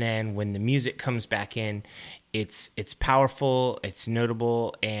 And then when the music comes back in, it's powerful, it's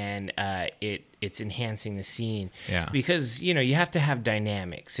notable, and it's enhancing the scene. Yeah. Because you have to have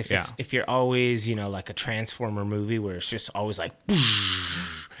dynamics. If you're always like a Transformer movie where it's just always like,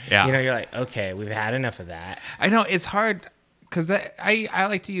 you're like, okay, we've had enough of that. I know it's hard because I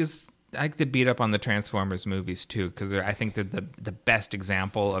like to beat up on the Transformers movies too, because I think they're the best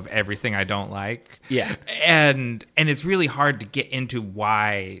example of everything I don't like. Yeah, and it's really hard to get into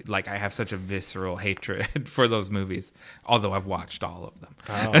why like I have such a visceral hatred for those movies. Although I've watched all of them.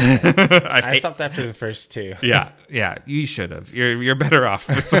 Oh, okay. I stopped after the first 2. Yeah, you should have. You're better off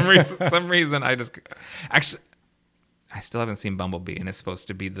for some reason. Some reason I still haven't seen Bumblebee, and it's supposed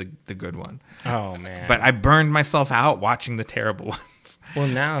to be the good one. Oh, man. But I burned myself out watching the terrible ones. Well,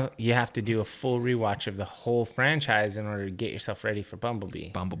 now you have to do a full rewatch of the whole franchise in order to get yourself ready for Bumblebee.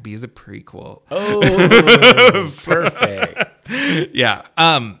 Bumblebee is a prequel. Oh, perfect. nuts. Yeah.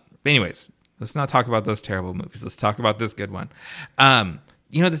 Anyways, let's not talk about those terrible movies. Let's talk about this good one. The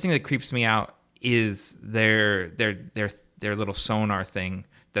thing that creeps me out is their little sonar thing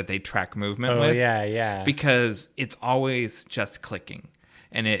that they track movement with. Oh, yeah. Because it's always just clicking.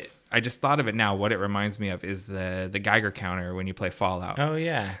 And I just thought of it now. What it reminds me of is the Geiger counter when you play Fallout. Oh,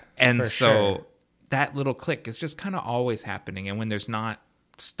 yeah. And so that little click is just kind of always happening. And when there's not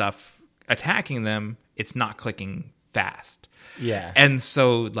stuff attacking them, it's not clicking fast. Yeah. And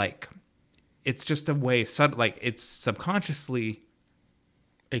so, like, it's just a way, it's subconsciously,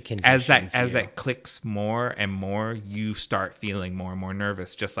 as that clicks more and more, you start feeling more and more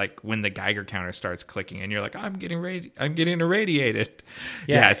nervous. Just like when the Geiger counter starts clicking, and you're like, I'm getting irradiated.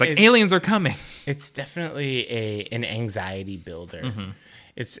 Yeah, it's like aliens are coming. It's definitely an anxiety builder. Mm-hmm.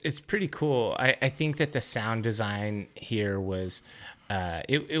 It's pretty cool. I think that the sound design here was,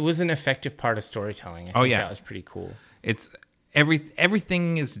 it was an effective part of storytelling. I think that was pretty cool. It's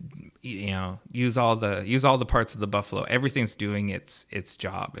everything is, use all the parts of the buffalo. Everything's doing its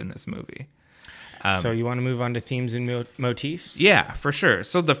job in this movie. So you want to move on to themes and motifs? Yeah, for sure.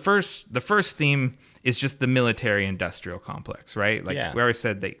 So the first theme is just the military industrial complex, right? Like we always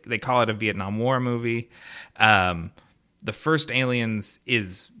said, they call it a Vietnam War movie. The first Alien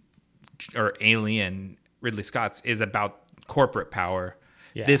Ridley Scott's is about corporate power.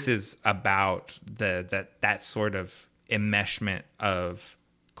 Yeah. This is about that sort of enmeshment of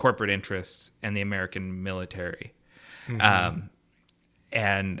corporate interests and the American military. Mm-hmm.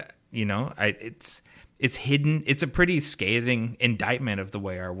 It's hidden. It's a pretty scathing indictment of the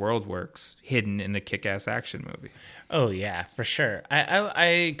way our world works, hidden in a kick-ass action movie. Oh yeah, for sure.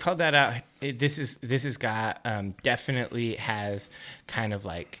 I called that out. This is got definitely has kind of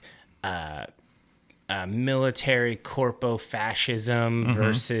like military corpo-fascism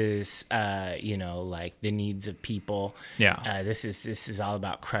versus like the needs of people. Yeah. This is all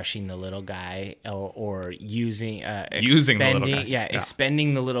about crushing the little guy or using the little guy. Yeah,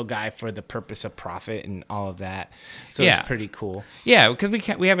 expending the little guy for the purpose of profit and all of that. So it's pretty cool. Yeah,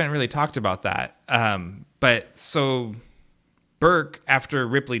 because we haven't really talked about that. But so Burke, after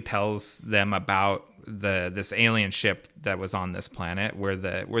Ripley tells them about this alien ship that was on this planet where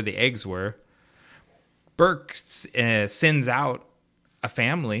the eggs were, Burke sends out a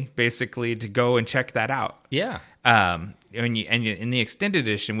family basically to go and check that out. Yeah. In the extended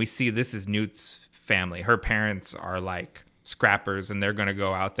edition, we see this is Newt's family. Her parents are like scrappers, and they're going to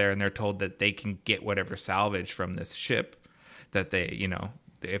go out there, and they're told that they can get whatever salvage from this ship that they,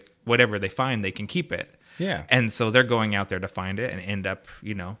 if whatever they find, they can keep it. Yeah. And so they're going out there to find it and end up,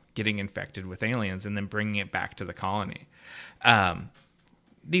 getting infected with aliens and then bringing it back to the colony.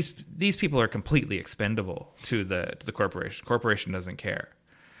 These people are completely expendable to the corporation. Corporation doesn't care.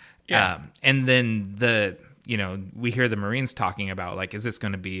 Yeah. And then we hear the Marines talking about, like, is this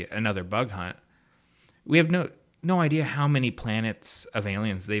going to be another bug hunt? We have no idea how many planets of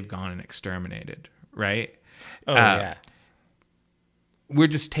aliens they've gone and exterminated, right? Oh yeah. We're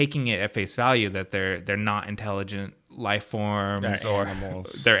just taking it at face value that they're not intelligent life forms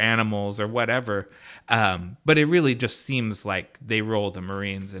they're animals or whatever. But it really just seems like they roll the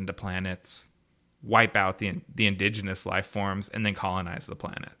Marines into planets, wipe out the indigenous life forms, and then colonize the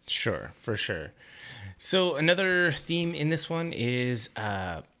planets. Sure, for sure. So another theme in this one is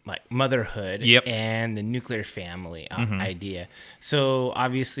like motherhood and the nuclear family idea. So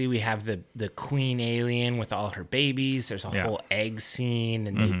obviously we have the queen alien with all her babies. There's a whole egg scene,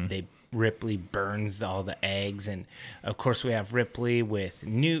 and they Ripley burns all the eggs, and of course we have Ripley with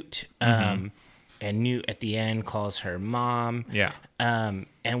Newt, and Newt at the end calls her mom. Yeah.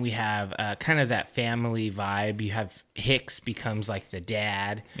 And we have kind of that family vibe. You have Hicks becomes like the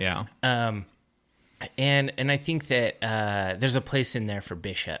dad. Yeah. And I think that there's a place in there for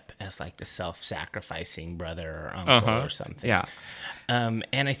Bishop as like the self-sacrificing brother or uncle or something. Yeah. And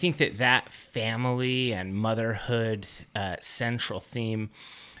I think that family and motherhood central theme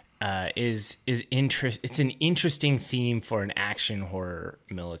is it's an interesting theme for an action horror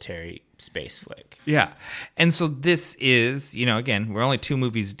military space flick. Yeah. And so this is, again, we're only 2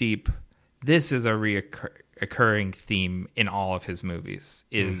 movies deep. This is a recurring theme in all of his movies,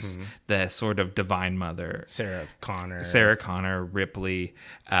 is the sort of divine mother. Sarah Connor, Ripley,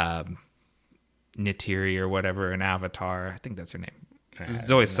 Neytiri or whatever in Avatar. I think that's her name.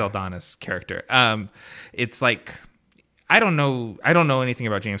 Zoe Saldana's character. It's like, I don't know anything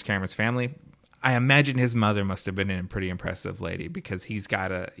about James Cameron's family. I imagine his mother must have been a pretty impressive lady, because he's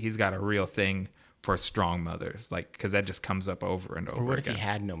got a real thing for strong mothers, like, because that just comes up over and over or what again. If he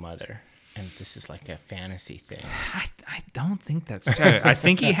had no mother? and this is like a fantasy thing. I don't think that's true. I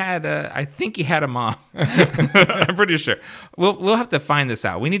think he had a mom. I'm pretty sure. We'll have to find this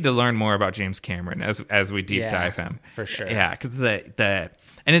out. We need to learn more about James Cameron as we deep dive him for sure. Yeah, because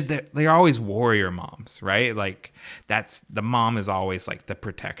they're always warrior moms, right? Like the mom is always like the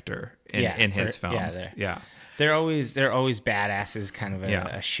protector in his films. They're always badasses, kind of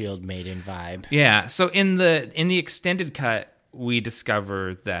a shield maiden vibe. Yeah. So in the extended cut, we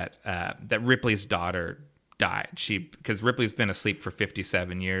discover that Ripley's daughter died. Because Ripley's been asleep for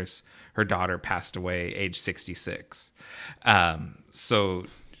 57 years. Her daughter passed away age 66. So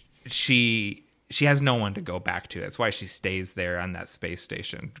she has no one to go back to. That's why she stays there on that space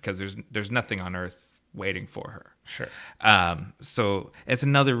station, because there's nothing on Earth waiting for her. Sure. So it's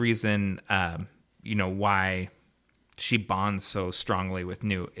another reason, why she bonds so strongly with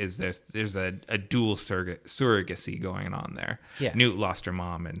Newt is there's a dual surrogacy going on there. Yeah. Newt lost her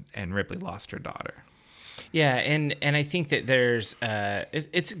mom and Ripley lost her daughter. Yeah, and I think that there's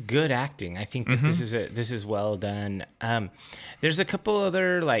it's good acting. I think that this is well done. There's a couple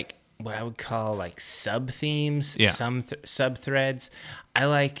other like what I would call like sub themes, some sub threads. I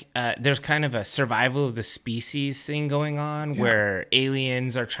like there's kind of a survival of the species thing going on where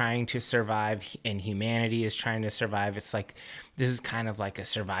aliens are trying to survive and humanity is trying to survive. It's like this is kind of like a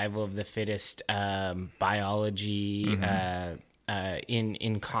survival of the fittest biology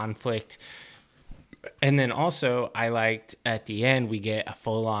in conflict. And then also, I liked at the end we get a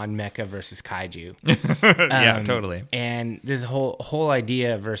full-on mecha versus kaiju. Yeah, totally. And this whole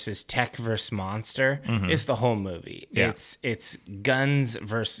idea versus tech versus monster is the whole movie. Yeah. It's guns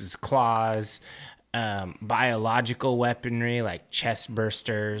versus claws, biological weaponry like chest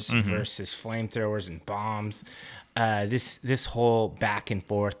bursters versus flamethrowers and bombs. This whole back and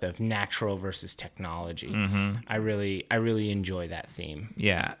forth of natural versus technology. I really enjoy that theme.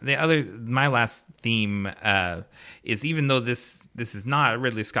 Yeah. My last theme is, even though this is not a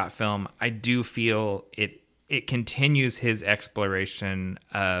Ridley Scott film, I do feel it continues his exploration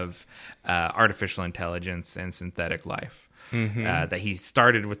of artificial intelligence and synthetic life. That he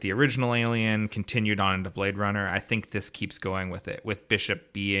started with the original Alien, continued on into Blade Runner. I think this keeps going with it, with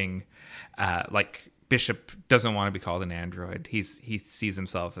Bishop being Bishop doesn't want to be called an android. He sees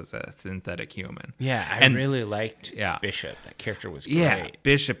himself as a synthetic human. Yeah, I really liked Bishop. That character was great. Yeah,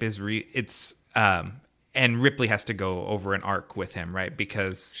 Bishop is and Ripley has to go over an arc with him, right?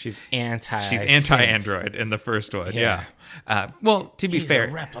 Because she's anti-android in the first one. Yeah. Well, to be fair,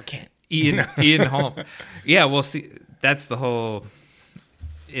 he's a replicant. Ian Holm. Yeah, we'll see. That's the whole.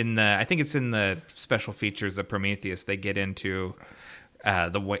 I think it's in the special features of Prometheus. They get into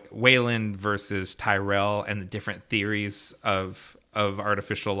the Wayland versus Tyrell and the different theories of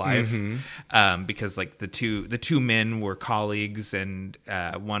artificial life, because like the two men were colleagues, and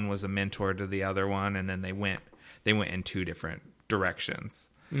one was a mentor to the other one, and then they went in two different directions.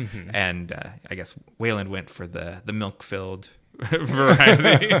 And I guess Wayland went for the milk filled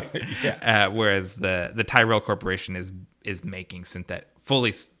variety, whereas the Tyrell Corporation is making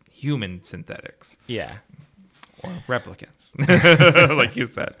fully human synthetics. Yeah. Or replicants, like you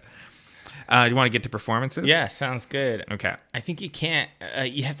said. You want to get to performances? Yeah, sounds good. Okay. I think you can't.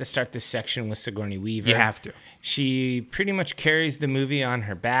 You have to start this section with Sigourney Weaver. You have to. She pretty much carries the movie on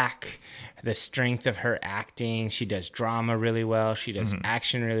her back. The strength of her acting. She does drama really well. She does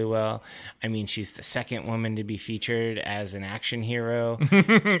action really well. I mean, she's the second woman to be featured as an action hero.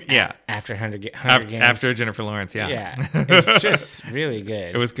 After Hunger Games. After Jennifer Lawrence, Yeah. It's just really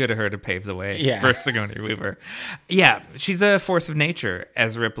good. It was good of her to pave the way for Sigourney Weaver. Yeah, she's a force of nature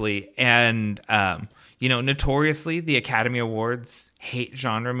as Ripley. And, notoriously, the Academy Awards hate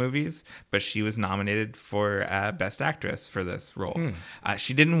genre movies, but she was nominated for Best Actress for this role.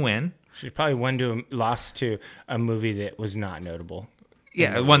 She didn't win. She probably lost to a movie that was not notable.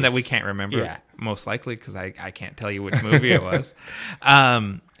 Yeah, one that we can't remember, most likely, because I can't tell you which movie it was.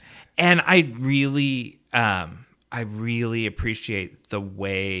 And I really appreciate the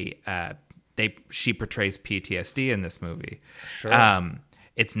way she portrays PTSD in this movie. Sure.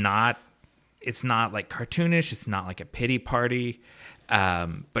 It's not like cartoonish. It's not like a pity party,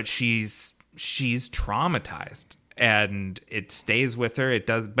 but she's traumatized. And it stays with her. It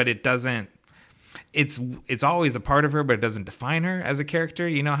does, but it doesn't. It's always a part of her, but it doesn't define her as a character.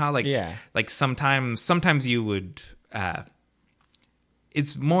 You know how like sometimes you would.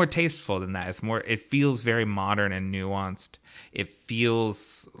 It's more tasteful than that. It feels very modern and nuanced. It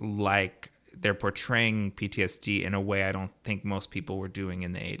feels like they're portraying PTSD in a way I don't think most people were doing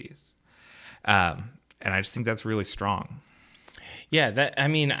in the 80s. And I just think that's really strong. Yeah,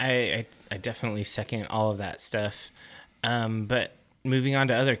 I definitely second all of that stuff. But moving on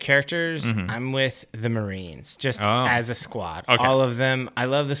to other characters, I'm with the Marines, just as a squad. Okay. All of them. I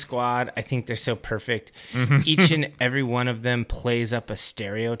love the squad. I think they're so perfect. Each and every one of them plays up a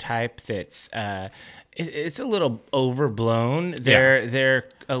stereotype that's it's a little overblown. They're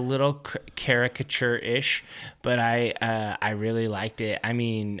a little caricature-ish, but I really liked it. I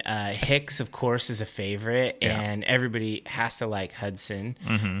mean, Hicks, of course, is a favorite, and everybody has to like Hudson.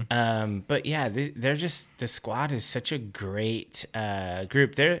 But yeah, they're just, the squad is such a great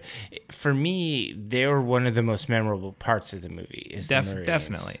group. For me, they were one of the most memorable parts of the movie. Is the Marines.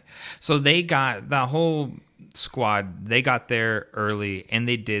 Definitely. So they got the whole squad, they got there early, and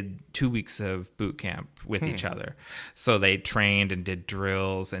they did 2 weeks of boot camp with each other. So they trained and did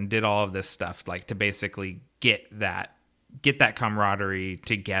drills and did all of this stuff, like to basically get that camaraderie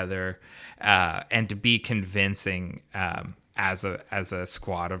together, and to be convincing as a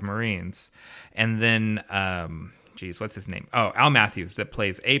squad of Marines. And then what's his name? Oh, Al Matthews, that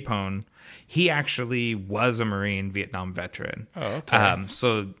plays Apone. He actually was a Marine Vietnam veteran. Oh, okay.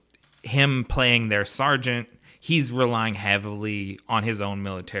 So him playing their sergeant, he's relying heavily on his own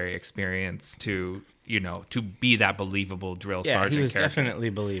military experience to be that believable drill sergeant. Yeah, he was character. definitely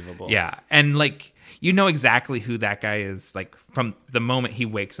believable. Yeah, and like exactly who that guy is, like from the moment he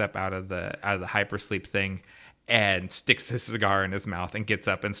wakes up out of the hypersleep thing and sticks his cigar in his mouth and gets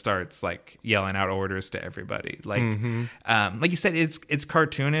up and starts like yelling out orders to everybody. Like like you said, it's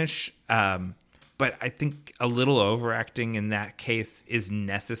cartoonish. But I think a little overacting in that case is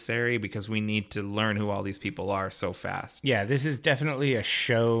necessary because we need to learn who all these people are so fast. Yeah, this is definitely a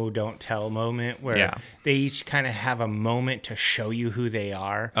show, don't tell moment where they each kind of have a moment to show you who they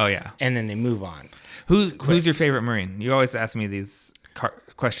are. Oh, yeah. And then they move on. Who's your favorite Marine? You always ask me these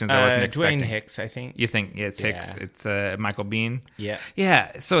questions I wasn't expecting. Dwayne Hicks, I think. You think it's Hicks? It's Michael Biehn? Yeah.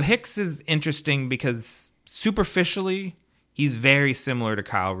 Yeah, so Hicks is interesting because superficially, he's very similar to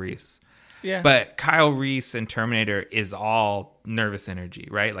Kyle Reese. Yeah. But Kyle Reese in Terminator is all nervous energy,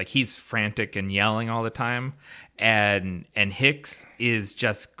 right? Like he's frantic and yelling all the time. And Hicks is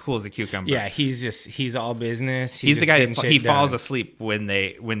just cool as a cucumber. Yeah, he's all business. He's the guy that he falls asleep when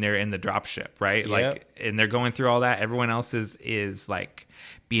they're in the dropship, right? Yep. Like, and they're going through all that. Everyone else is like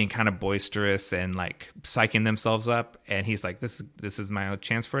being kind of boisterous and like psyching themselves up. And he's like, this is my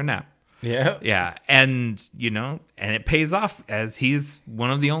chance for a nap. Yeah. Yeah. And, and it pays off as he's one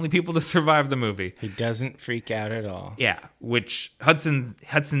of the only people to survive the movie. He doesn't freak out at all. Yeah. Which Hudson's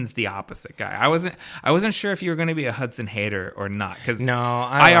the opposite guy. I wasn't sure if you were going to be a Hudson hater or not. Because no,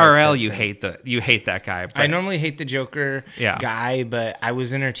 IRL, you hate that guy. But I normally hate the Joker guy, but I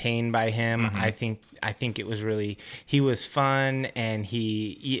was entertained by him. I think it was he was fun, and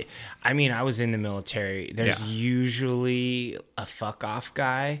I was in the military. There's usually a fuck off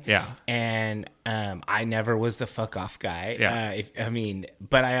guy. Yeah. And I never was the fuck off guy. Yeah.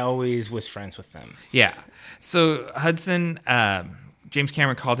 But I always was friends with them. Yeah. So Hudson, James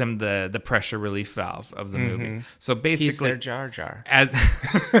Cameron called him the pressure relief valve of the movie. So basically, he's their Jar Jar.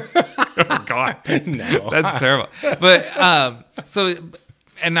 Oh God, no, that's terrible. But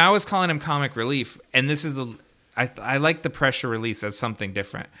and I was calling him comic relief, and this is I like the pressure release as something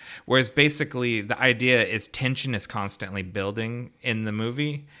different. Whereas basically the idea is tension is constantly building in the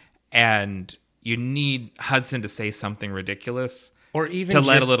movie, and you need Hudson to say something ridiculous. Or even to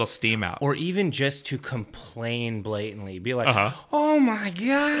let a little steam out. Or even just to complain blatantly. Be like, oh my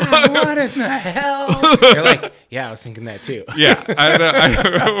God, what in the hell? You're like, yeah, I was thinking that too. Yeah. I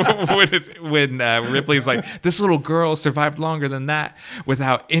don't know. When Ripley's like, this little girl survived longer than that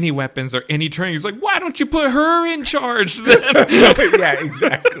without any weapons or any training. He's like, why don't you put her in charge then? Yeah,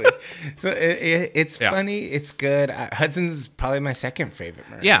 exactly. So it's funny. It's good. Hudson's probably my second favorite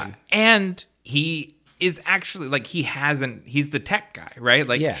Marine. Yeah. And he is actually like he's the tech guy, right?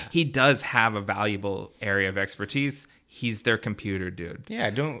 Like he does have a valuable area of expertise. He's their computer dude.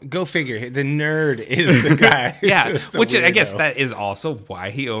 Yeah, don't go figure. The nerd is the guy. Yeah, which I guess that is also why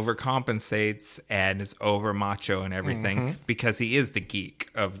he overcompensates and is over macho and everything because he is the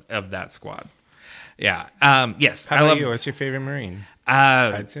geek of that squad. Yeah. Yes. How about you? What's your favorite Marine?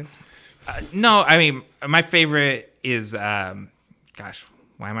 Hudson? No, I mean my favorite is why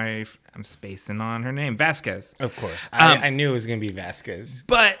am I'm spacing on her name. Vasquez. Of course. I knew it was going to be Vasquez.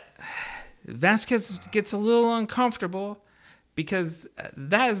 But Vasquez gets a little uncomfortable because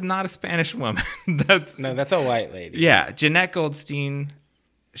that is not a Spanish woman. That's a white lady. Yeah. Jeanette Goldstein,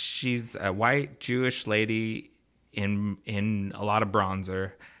 she's a white Jewish lady in a lot of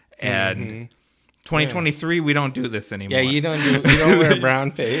bronzer. And 2023, we don't do this anymore. Yeah, you don't wear a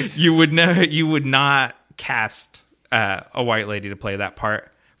brown face. You would not cast a white lady to play that part.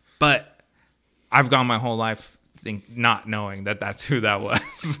 But I've gone my whole life not knowing that that's who that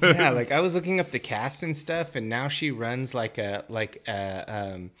was. Yeah, like I was looking up the cast and stuff, and now she runs like a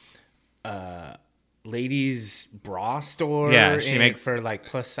ladies bra store. Yeah, she makes for like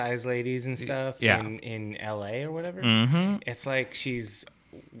plus size ladies and stuff. Yeah. in LA or whatever. Mm-hmm. It's like she's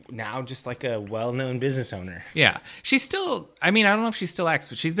now just like a well-known business owner. Yeah, she's still. I mean, I don't know if she still acts,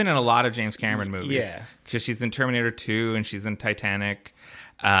 but she's been in a lot of James Cameron movies. Yeah, because she's in Terminator 2 and she's in Titanic,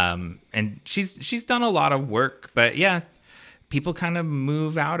 and she's done a lot of work. But yeah, people kind of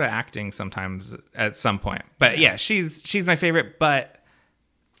move out of acting sometimes at some point. But yeah, she's my favorite. But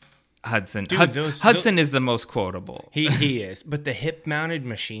Hudson, Dude, Hudson is the most quotable. He is. But the hip-mounted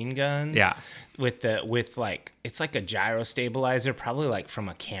machine guns. Yeah. With like it's like a gyro stabilizer, probably like from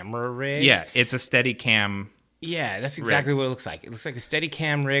a camera rig. Yeah, it's a steady cam. Yeah, that's exactly what it looks like. It looks like a steady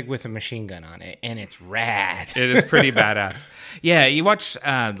cam rig with a machine gun on it, and it's rad. It is pretty badass. Yeah, you watch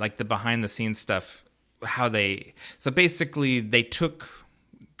like the behind the scenes stuff, so basically they took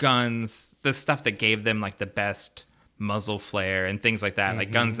guns, the stuff that gave them like the best muzzle flare and things like that,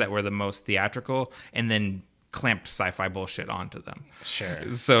 like guns that were the most theatrical, and then clamped sci-fi bullshit onto them.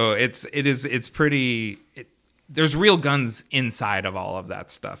 Sure. So it's pretty. There's real guns inside of all of that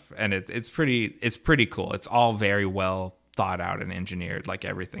stuff, and it's pretty cool. It's all very well thought out and engineered, like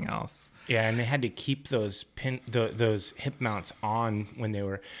everything else. Yeah, and they had to keep those those hip mounts on when they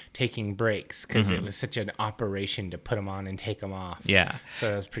were taking breaks because it was such an operation to put them on and take them off. Yeah, so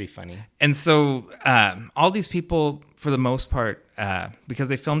that was pretty funny. And so all these people, for the most part, because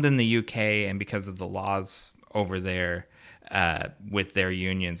they filmed in the UK and because of the laws over there with their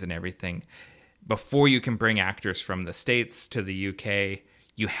unions and everything, before you can bring actors from the States to the UK,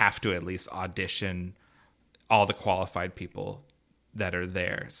 you have to at least audition all the qualified people that are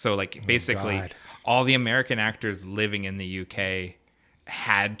there. So like basically all the American actors living in the UK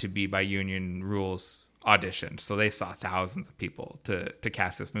had to be by union rules auditioned. So they saw thousands of people to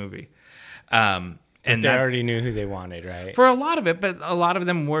cast this movie. And they already knew who they wanted, right? For a lot of it, but a lot of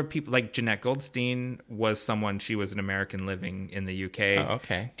them were people like Jeanette Goldstein was someone, she was an American living in the UK. Oh,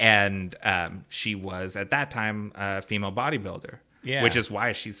 okay. And she was, at that time, a female bodybuilder. Yeah. Which is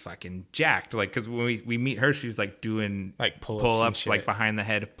why she's fucking jacked. Like, because when we meet her, she's like doing like pull-ups like behind the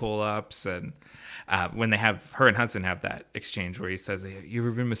head pull-ups. And when they have, her and Hudson have that exchange where he says, "You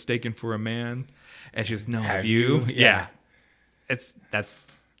ever been mistaken for a man?" And she's, "No, have you?" Yeah. That's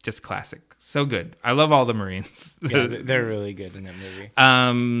just classic. So good. I love all the Marines. Yeah, they're really good in that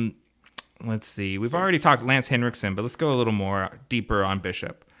movie. Let's see. We've already talked Lance Henriksen, but let's go a little more deeper on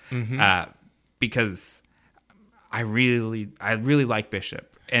Bishop. Because I really like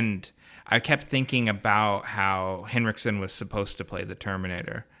Bishop. And I kept thinking about how Henriksen was supposed to play the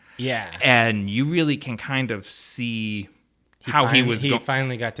Terminator. Yeah. And you really can kind of see he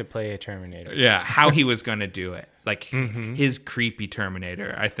finally got to play a Terminator. Yeah, how he was going to do it. Like his creepy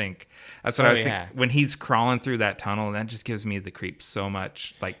Terminator, I think. That's what I was thinking. When he's crawling through that tunnel, that just gives me the creeps so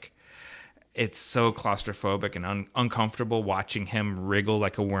much. Like, it's so claustrophobic and uncomfortable watching him wriggle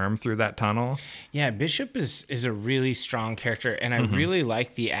like a worm through that tunnel. Yeah, Bishop is a really strong character, and I really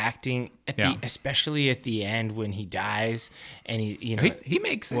like the acting, especially at the end when he dies, and he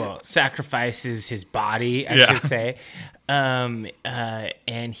makes it. Sacrifices his body, I should say. And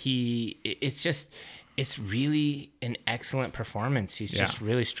it's really an excellent performance. He's just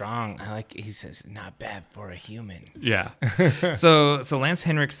really strong. He says, "Not bad for a human." Yeah. So Lance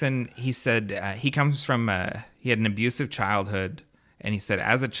Henriksen, he said he comes from he had an abusive childhood, and he said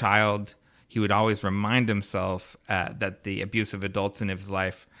as a child he would always remind himself that the abusive adults in his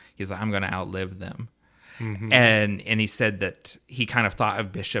life, he's like, "I'm going to outlive them." And he said that he kind of thought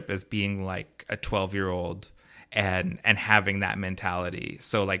of Bishop as being like a 12-year-old. And having that mentality.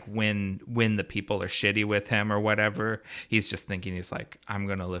 So like when the people are shitty with him or whatever, he's just thinking, he's like, "I'm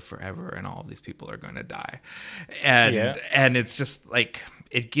gonna live forever and all of these people are gonna die." And it's just like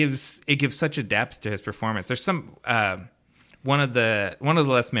it gives such a depth to his performance. There's some one of the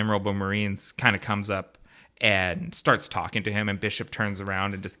less memorable Marines kind of comes up and starts talking to him, and Bishop turns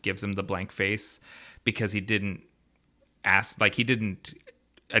around and just gives him the blank face because he didn't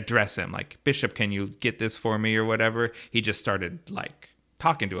address him like, "Bishop, can you get this for me?" or whatever. He just started like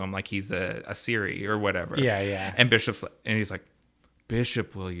talking to him like he's a Siri or whatever. Yeah. And he's like,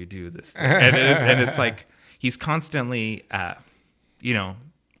 "Bishop, will you do this thing?" and it's like he's constantly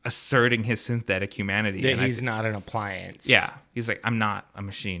asserting his synthetic humanity. That he's not an appliance. Yeah. He's like, "I'm not a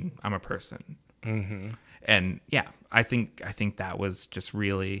machine. I'm a person." And yeah, I think that was just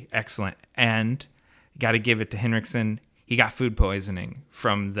really excellent. And got to give it to Henriksen. He got food poisoning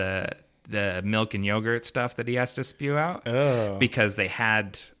from the milk and yogurt stuff that he has to spew out because they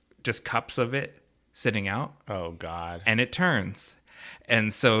had just cups of it sitting out. Oh God. And it turns.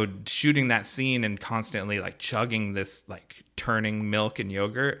 And so shooting that scene and constantly like chugging this like turning milk and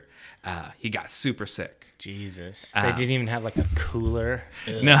yogurt, he got super sick. Jesus. They didn't even have like a cooler.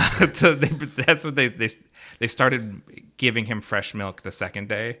 Ugh. No, so that's what they started giving him fresh milk the second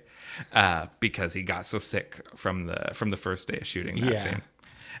day because he got so sick from the first day of shooting that scene.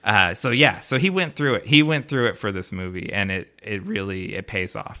 So he went through it. He went through it for this movie, and it really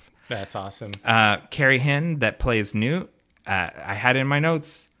pays off. That's awesome. Carrie Hinn that plays Newt. I had in my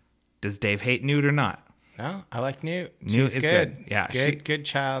notes. Does Dave hate Newt or not? No, I like Newt. Newt She's is good. Yeah, good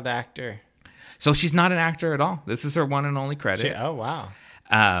child actor. So she's not an actor at all. This is her one and only credit. Oh wow.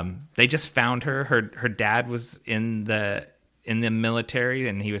 They just found her. Her dad was in the military,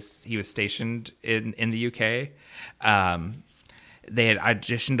 and he was stationed in the UK. They had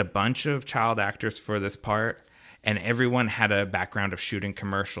auditioned a bunch of child actors for this part, and everyone had a background of shooting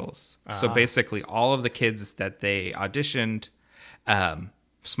commercials. So basically, all of the kids that they auditioned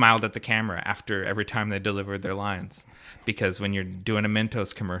smiled at the camera after every time they delivered their lines. Because when you're doing a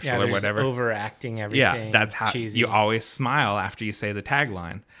Mentos commercial or whatever, overacting everything. Yeah, that's how cheesy. You always smile after you say the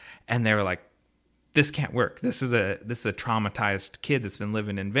tagline. And they were like, "This can't work. This is a traumatized kid that's been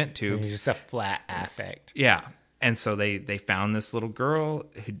living in vent tubes. He's just a flat affect." Yeah, and so they found this little girl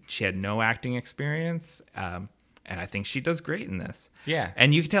she had no acting experience, and I think she does great in this. Yeah,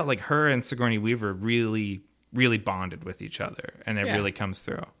 and you can tell like her and Sigourney Weaver really bonded with each other, and it really comes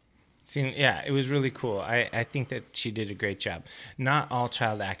through. It was really cool. I think that she did a great job. Not all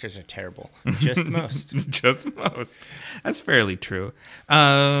child actors are terrible. Just most. Just most. That's fairly true.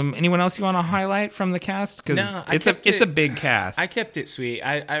 Anyone else you want to highlight from the cast? Because it's a big cast. I kept it sweet.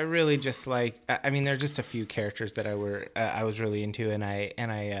 I really just like. I mean, there are just a few characters that I was really into, and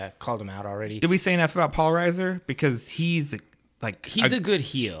I called them out already. Did we say enough about Paul Reiser? Because he's a good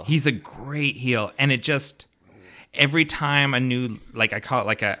heel. He's a great heel, and it just. Every time a new, like I call it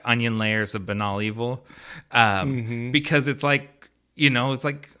like a onion layers of banal evil, because it's like, it's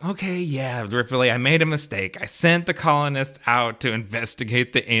like, okay, yeah, Ripley, I made a mistake. I sent the colonists out to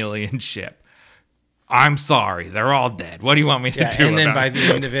investigate the alien ship. I'm sorry. They're all dead. What do you want me to do? And then by the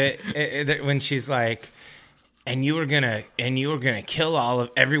end of it, when she's like, and you were gonna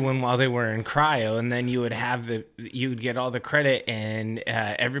kill everyone while they were in cryo, and then you would get all the credit, and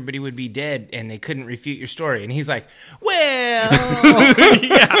everybody would be dead, and they couldn't refute your story. And he's like, well,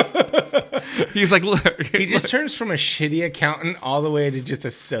 yeah. He's like, look, he just turns from a shitty accountant all the way to just a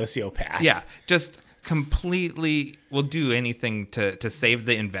sociopath. Yeah, just completely will do anything to save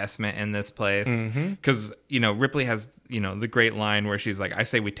the investment in this place. Because Ripley has the great line where she's like, I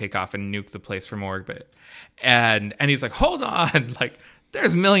say we take off and nuke the place from orbit. And he's like, hold on, like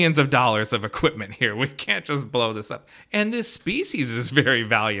there's millions of dollars of equipment here. We can't just blow this up. And this species is very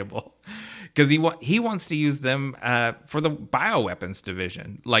valuable because he wants to use them for the bioweapons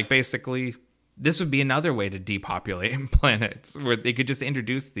division. Like basically, this would be another way to depopulate planets where they could just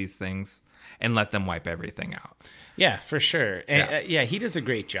introduce these things and let them wipe everything out. Yeah, for sure. And, he does a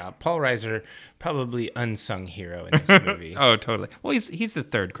great job. Paul Reiser, probably unsung hero in this movie. Oh, totally. Well, he's the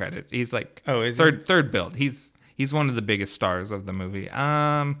third credit. He's like is third build. He's one of the biggest stars of the movie.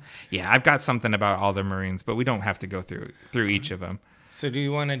 I've got something about all the Marines, but we don't have to go through each of them. So do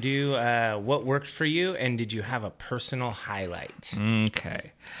you want to do what worked for you, and did you have a personal highlight?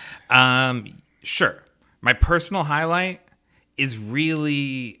 Okay. Sure. My personal highlight is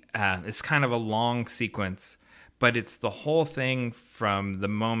really it's kind of a long sequence, but it's the whole thing from the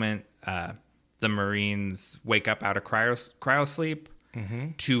moment the Marines wake up out of cryo sleep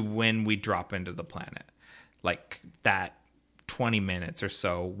to when we drop into the planet. Like that 20 minutes or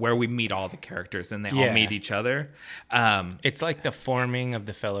so where we meet all the characters and they all meet each other. It's like the forming of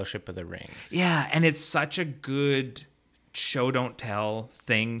the Fellowship of the Rings. Yeah, and it's such a good show don't tell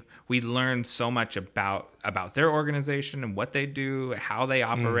thing. We learn so much about their organization and what they do, how they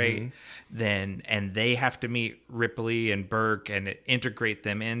operate. And they have to meet Ripley and Burke and integrate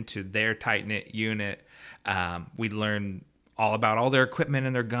them into their tight-knit unit. We learn all about all their equipment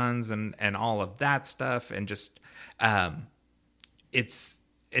and their guns and all of that stuff, and just it's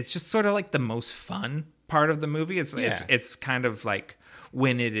just sort of like the most fun part of the movie. It's kind of like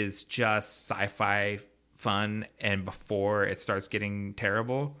when it is just sci-fi fun and before it starts getting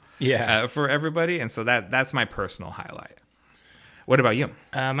terrible for everybody. And so that's my personal highlight. What about you?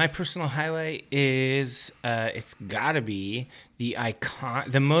 My personal highlight is it's got to be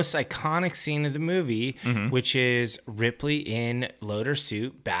the most iconic scene of the movie, which is Ripley in loader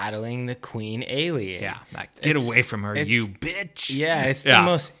suit battling the Queen alien. Yeah, get away from her, you bitch. Yeah, it's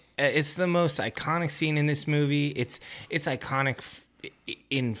the most iconic scene in this movie. It's iconic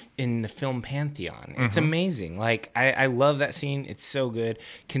in the film pantheon. It's amazing. Like I love that scene. It's so good.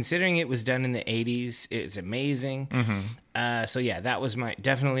 Considering it was done in the 80s, it's amazing. So yeah, that was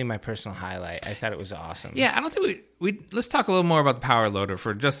definitely my personal highlight. I thought it was awesome. Yeah, I don't think we let's talk a little more about the power loader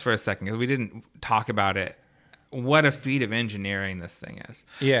for a second, because we didn't talk about it. What a feat of engineering this thing is.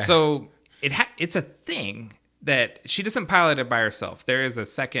 Yeah. So it's a thing that she doesn't pilot it by herself. There is a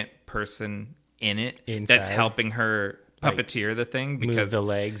second person in it that's helping her puppeteer the thing, because move the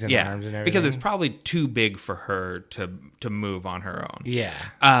legs and arms and everything. Because it's probably too big for her to move on her own. Yeah.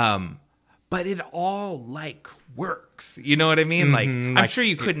 But it all works. You know what I mean? I'm sure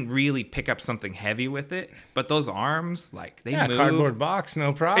you couldn't really pick up something heavy with it, but those arms, they move. Cardboard box,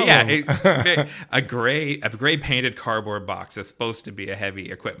 no problem. Yeah, a gray painted cardboard box is supposed to be a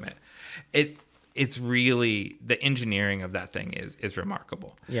heavy equipment. It's really, the engineering of that thing is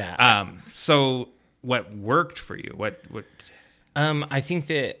remarkable. Yeah. So what worked for you? What? I think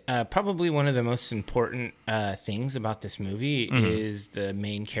that probably one of the most important things about this movie is the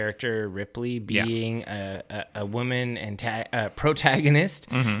main character Ripley being a woman and protagonist.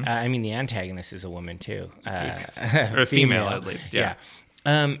 I mean, the antagonist is a woman too, or a female at least. Yeah.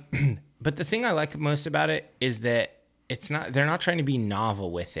 But the thing I like most about it is that they're not trying to be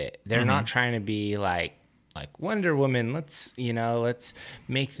novel with it. They're not trying to be like Wonder Woman. Let's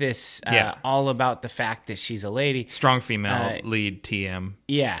make this all about the fact that she's a lady. Strong female lead TM.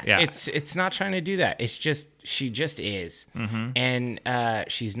 Yeah. It's not trying to do that. It's just, she just is. And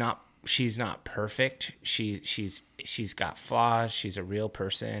she's not perfect. She's got flaws. She's a real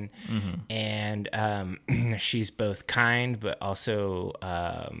person. And she's both kind but also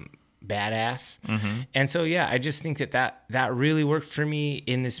badass. And so I just think that really worked for me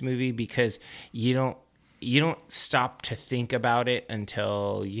in this movie, because you don't stop to think about it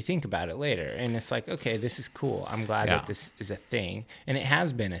until you think about it later, and it's like, okay, this is cool. I'm glad that this is a thing, and it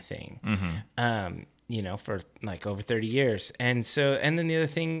has been a thing for over 30 years. And then the other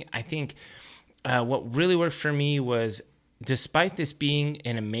thing, I think what really worked for me was, despite this being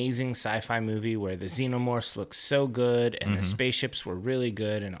an amazing sci-fi movie where the xenomorphs look so good and the spaceships were really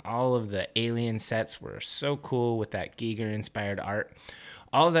good and all of the alien sets were so cool with that Giger-inspired art,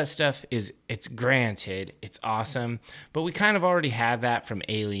 all of that stuff it's granted, it's awesome, but we kind of already have that from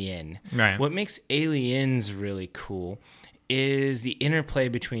Alien. Right. What makes Aliens really cool is the interplay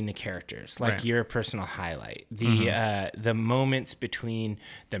between the characters, your personal highlight. The moments between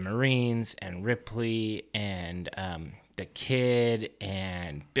the Marines and Ripley and the kid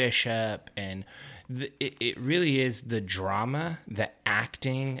and Bishop, and it really is the drama, the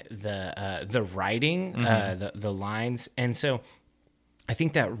acting, the writing, the lines. And so I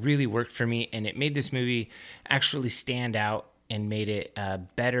think that really worked for me, and it made this movie actually stand out and made it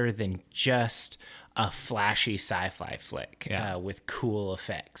better than just a flashy sci-fi flick with cool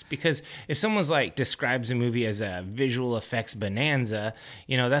effects. Because if someone's describes a movie as a visual effects bonanza,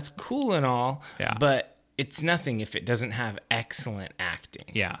 that's cool and all, but it's nothing if it doesn't have excellent acting.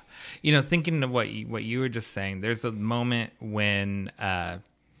 Yeah. Thinking of what you were just saying, there's a moment when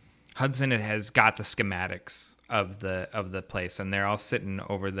Hudson has got the schematics of the place, and they're all sitting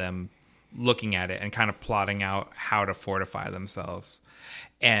over them looking at it and kind of plotting out how to fortify themselves.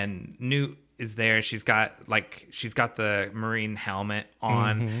 And Newt is there. She's got the Marine helmet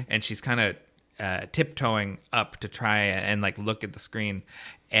on, and she's kind of tiptoeing up to try and look at the screen,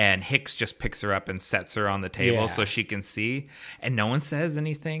 and Hicks just picks her up and sets her on the table so she can see, and no one says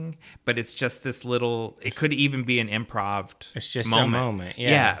anything, but it's just this little, it could even be an improv it's just moment. A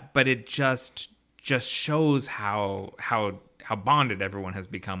moment. But it just shows how bonded everyone has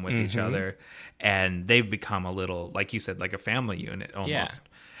become with each other, and they've become a little, like you said, like a family unit almost.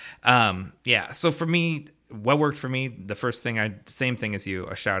 So for me, what worked for me, the first thing, same thing as you,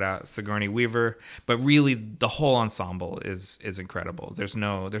 a shout out Sigourney Weaver, but really the whole ensemble is incredible. There's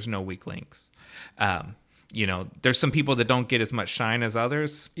no weak links. There's some people that don't get as much shine as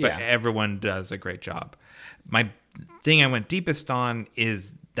others, but everyone does a great job. My thing I went deepest on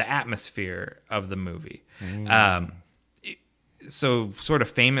is the atmosphere of the movie. So sort of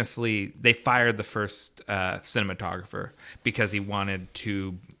famously, they fired the first cinematographer because he wanted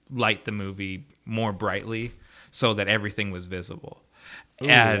to light the movie more brightly so that everything was visible. Ooh,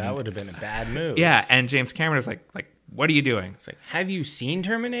 and that would have been a bad move. Yeah, and James Cameron is like, what are you doing? It's like, have you seen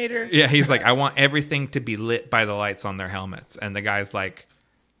Terminator? Yeah, he's like, I want everything to be lit by the lights on their helmets. And the guy's like,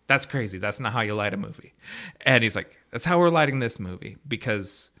 that's crazy. That's not how you light a movie. And he's like, that's how we're lighting this movie,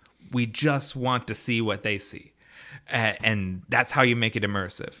 because we just want to see what they see. And that's how you make it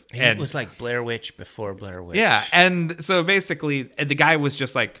immersive. It was like Blair Witch before Blair Witch. Yeah, and so basically, the guy was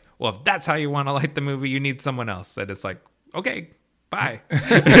just like, well, if that's how you want to light the movie, you need someone else. And it's like, okay, bye.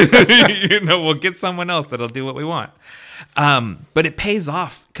 We'll get someone else that'll do what we want. But it pays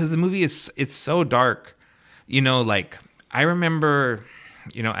off because the movie it's so dark. Like I remember,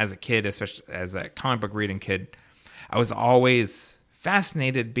 as a kid, especially as a comic book reading kid, I was always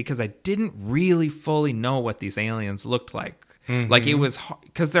fascinated because I didn't really fully know what these aliens looked like. Mm-hmm. Like it was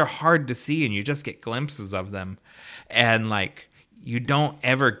because they're hard to see and you just get glimpses of them. And like, you don't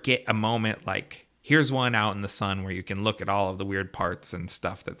ever get a moment like, here's one out in the sun where you can look at all of the weird parts and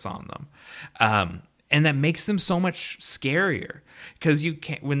stuff that's on them. And that makes them so much scarier because you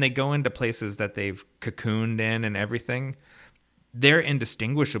can't, when they go into places that they've cocooned in and everything, they're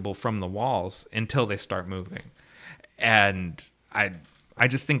indistinguishable from the walls until they start moving. And I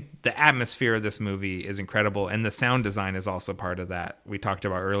just think the atmosphere of this movie is incredible. And the sound design is also part of that. We talked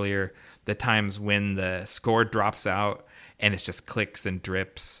about earlier the times when the score drops out and it's just clicks and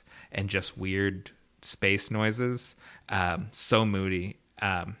drips and just weird space noises. So moody.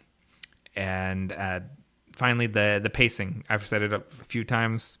 And finally, the pacing. I've said it a few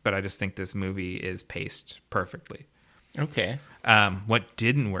times, but I just think this movie is paced perfectly. Okay. What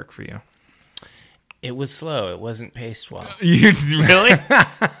didn't work for you? It was slow. It wasn't paced well. You really?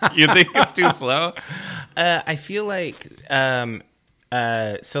 You think it's too slow? I feel like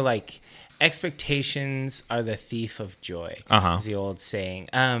like expectations are the thief of joy. Is the old saying.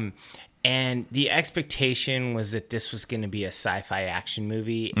 And the expectation was that this was going to be a sci-fi action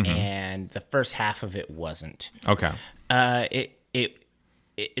movie, and the first half of it wasn't. Okay.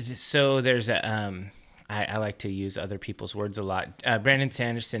 So there's a. I like to use other people's words a lot. Brandon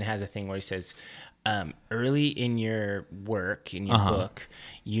Sanderson has a thing where he says, early in your work, in your book,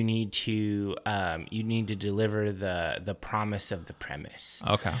 you need to deliver the promise of the premise.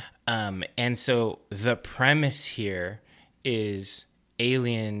 Okay. And so the premise here is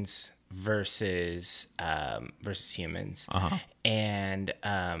aliens versus humans, and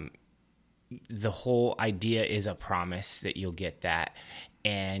the whole idea is a promise that you'll get that,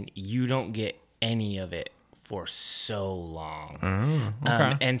 and you don't get any of it for so long.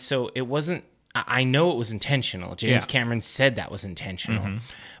 Okay. And so it wasn't. I know it was intentional. James Cameron said that was intentional,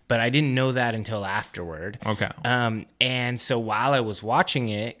 but I didn't know that until afterward. Okay. And so while I was watching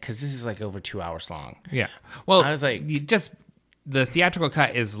it, because this is like over 2 hours long. Yeah. Well, I was like, the theatrical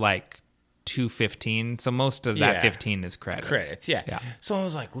cut is like 2:15, so most of that 15 is credits. Yeah. So I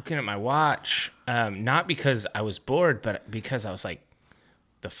was like looking at my watch, not because I was bored, but because I was like,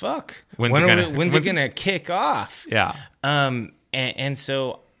 the fuck? When's it gonna kick off? Yeah. And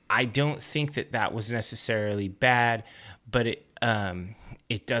so I don't think that was necessarily bad, but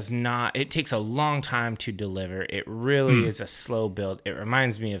it does not. It takes a long time to deliver. It really is a slow build. It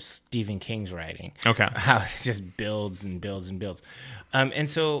reminds me of Stephen King's writing. Okay. How it just builds and builds and builds. And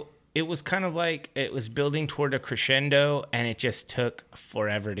so it was kind of like it was building toward a crescendo, and it just took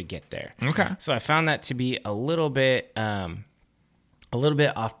forever to get there. Okay. So I found that to be a little bit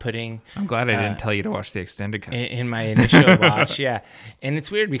off-putting. I'm glad I didn't tell you to watch the extended cut. In my initial watch, yeah. And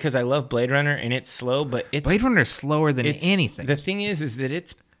it's weird because I love Blade Runner, and it's slow, but Blade Runner is slower than anything. The thing is that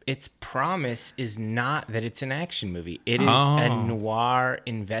its promise is not that it's an action movie. It is a noir,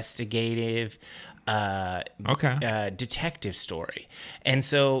 investigative, detective story. And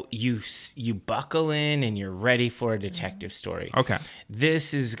so you buckle in and you're ready for a detective story. Okay.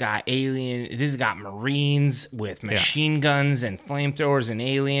 This has got Marines with machine guns and flamethrowers and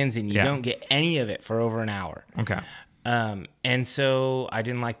aliens, and you don't get any of it for over an hour. Okay. And so I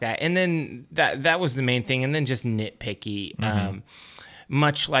didn't like that. And then that was the main thing. And then just nitpicky,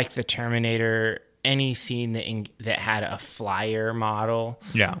 much like the Terminator, any scene that had a flyer model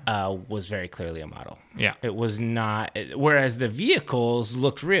was very clearly a model. Yeah. It was not, whereas the vehicles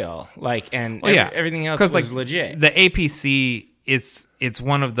looked real, everything else was legit. The APC it's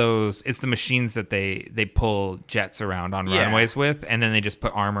one of those, it's the machines that they pull jets around on runways with, and then they just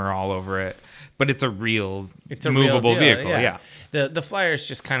put armor all over it. But it's a movable vehicle. Yeah. The flyers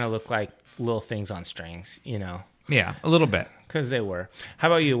just kind of look like little things on strings, Yeah, a little bit. Because they were. How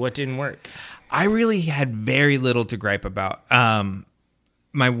about you? What didn't work? I really had very little to gripe about.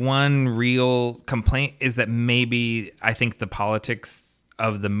 My one real complaint is that maybe I think the politics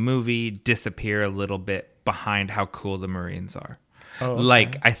of the movie disappear a little bit behind how cool the Marines are. Oh,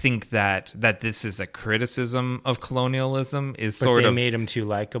 okay. I think that this is a criticism of colonialism. They made them too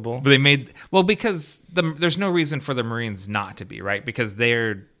likable. Because there's no reason for the Marines not to be, right? Because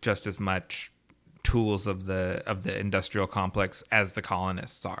they're just as much tools of the industrial complex as the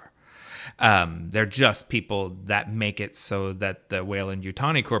colonists are. They're just people that make it so that the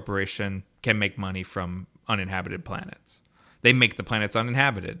Weyland-Yutani Corporation can make money from uninhabited planets. they make the planets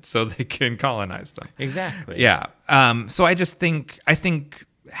uninhabited so they can colonize them. Exactly. Yeah. So I think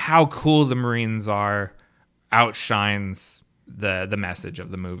how cool the Marines are outshines the message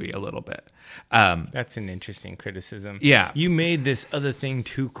of the movie a little bit. That's an interesting criticism. Yeah. You made this other thing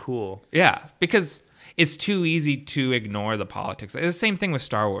too cool. Yeah, because it's too easy to ignore the politics. It's the same thing with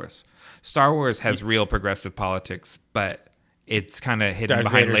Star Wars. Star Wars has real progressive politics, but it's kind of hidden Darth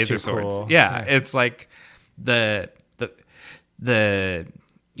behind Vader's laser too swords. cool. Yeah, it's like the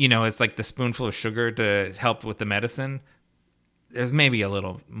it's like the spoonful of sugar to help with the medicine. There's maybe a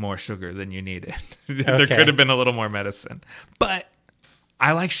little more sugar than you needed. There Okay. could have been a little more medicine, but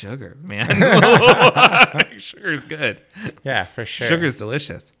I like sugar, man. Sugar's good. Yeah, for sure. Sugar's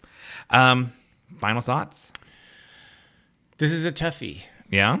delicious. Final thoughts? This is a toughie.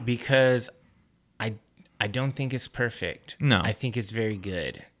 Yeah? Because I don't think it's perfect. No. I think it's very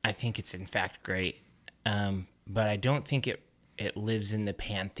good. I think it's in fact great. But I don't think it lives in the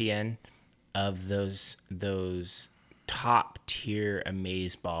pantheon of those top tier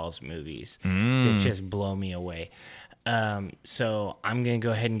Amazeballs movies that just blow me away. So I'm gonna go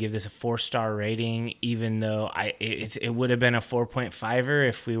ahead and give this a 4-star rating, even though it would have been a 4.5er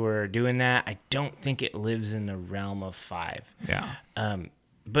if we were doing that. I don't think it lives in the realm of 5. Yeah.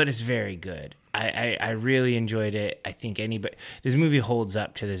 But it's very good. I really enjoyed it. I think this movie holds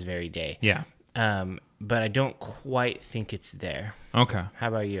up to this very day. Yeah. But I don't quite think it's there. Okay. How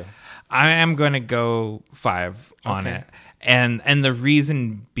about you? I am going to go 5 on Okay. it. And the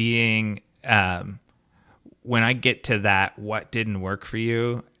reason being, when I get to that, what didn't work for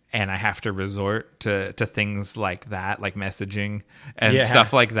you, and I have to resort to things like that, like messaging and Yeah.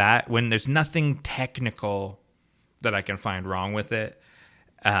 stuff like that, when there's nothing technical that I can find wrong with it,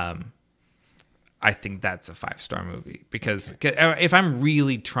 I think that's a 5-star movie. Because if I'm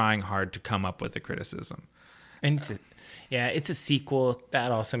really trying hard to come up with a criticism. And it's a sequel.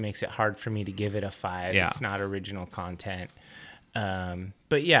 That also makes it hard for me to give it a 5. Yeah. It's not original content.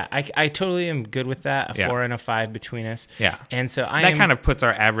 But yeah, I totally am good with that. A 4 and a 5 between us. Yeah. And so that kind of puts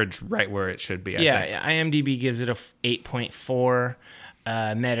our average right where it should be. I think. IMDb gives it a 8.4.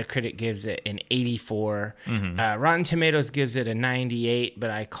 Metacritic gives it an 84. Rotten Tomatoes gives it a 98, but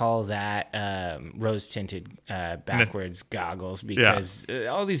I call that rose-tinted backwards goggles because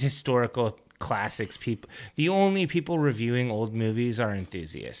all these historical classics, the only people reviewing old movies are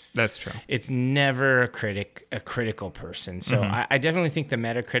enthusiasts. That's true. It's never a critical person. So I definitely think the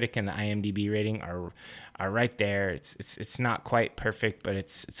Metacritic and the IMDb rating are right there. It's not quite perfect, but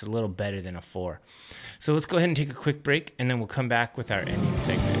it's a little better than a 4. So let's go ahead and take a quick break, and then we'll come back with our ending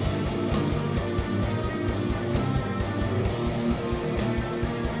segment.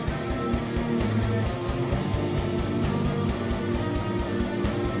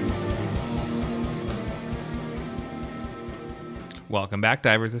 Welcome back,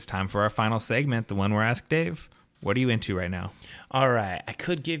 divers. It's time for our final segment, the one where I ask Dave, what are you into right now? All right. I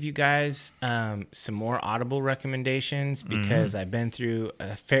could give you guys some more Audible recommendations because I've been through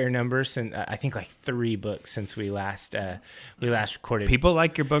a fair number since I think like 3 books since we last recorded. People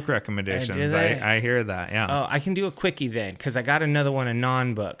like your book recommendations. Do they? I hear that. Yeah. Oh, I can do a quickie then because I got another one, a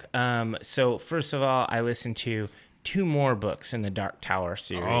non-book. So first of all, I listened to 2 more books in the Dark Tower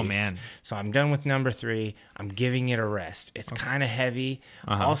series. Oh, man. So I'm done with number 3. I'm giving it a rest. It's kind of heavy.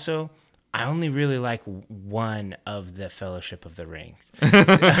 Also, I only really like one of the Fellowship of the Rings.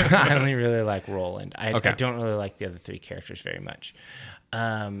 I only really like Roland. I don't really like the other 3 characters very much.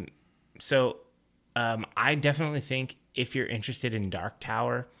 So I definitely think if you're interested in Dark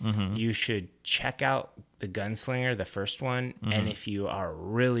Tower, you should check out The Gunslinger, the first one. And if you are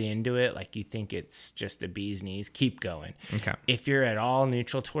really into it, like you think it's just the bee's knees, keep going. Okay. If you're at all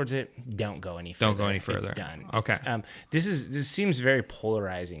neutral towards it, don't go any further. Don't go any further. It's done. Okay. This seems very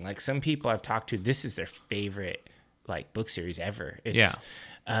polarizing. Like some people I've talked to, this is their favorite like book series ever.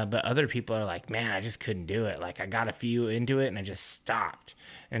 But other people are like, man, I just couldn't do it. Like I got a few into it and I just stopped.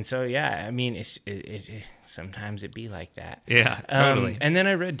 And so, yeah, I mean, it sometimes it be like that. Yeah, totally. And then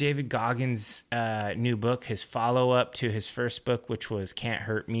I read David Goggins' new book, his follow-up to his first book, which was Can't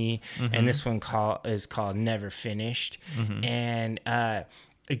Hurt Me. And this one is called Never Finished. And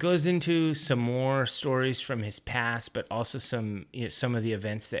it goes into some more stories from his past, but also some of the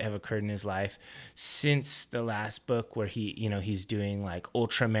events that have occurred in his life since the last book, where he's doing like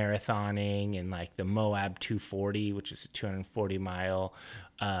ultra marathoning and like the Moab 240, which is a 240 mile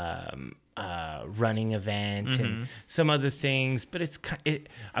running event and some other things, but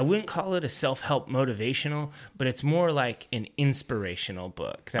I wouldn't call it a self-help motivational, but it's more like an inspirational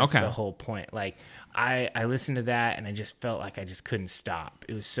book. That's the whole point. Like I listened to that and I just felt like I just couldn't stop.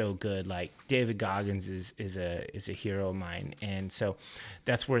 It was so good. Like David Goggins is a hero of mine, and so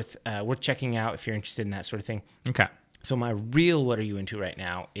that's worth checking out if you're interested in that sort of thing. Okay. So my real what are you into right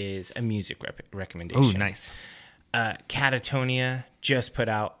now is a music recommendation. Oh, nice. Catatonia just put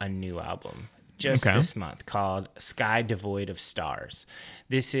out a new album this month called Sky Devoid of Stars.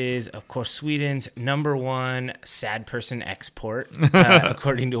 This is, of course, Sweden's #1 sad person export,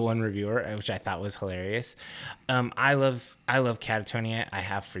 according to one reviewer, which I thought was hilarious. I love Catatonia. I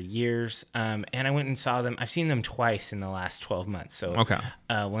have for years. And I went and saw them. I've seen them twice in the last 12 months. So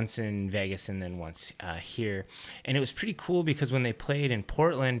once in Vegas and then once here. And it was pretty cool because when they played in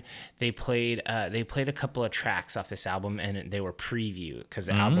Portland, they played a couple of tracks off this album, and they were preview because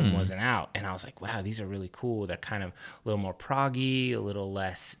the album wasn't out. And I was like, wow, these are really cool. They're kind of a little more proggy, a little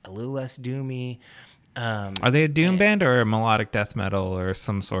less doomy. Are they a doom band or a melodic death metal or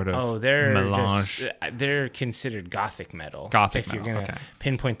some sort of melange? They're considered gothic metal. If you're gonna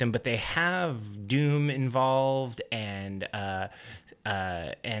pinpoint them, but they have doom involved and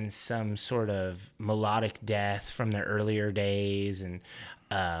some sort of melodic death from their earlier days and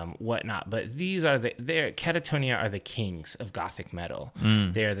whatnot. But Catatonia are the kings of gothic metal.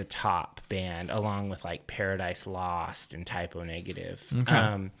 They're the top band, along with like Paradise Lost and Typo Negative.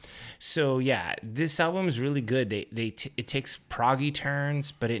 So yeah, this album is really good. It takes proggy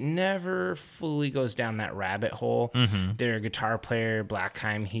turns, but it never fully goes down that rabbit hole. Their guitar player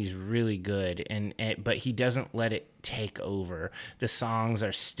Blackheim, he's really good, but he doesn't let it take over. The songs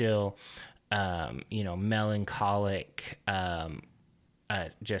are still melancholic.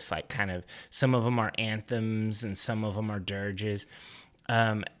 Just like kind of, some of them are anthems and some of them are dirges.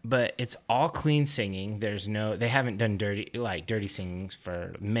 But it's all clean singing. They haven't done dirty singings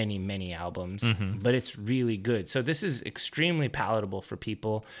for many, many albums, but it's really good. So this is extremely palatable for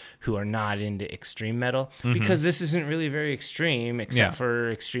people who are not into extreme metal, because this isn't really very extreme except for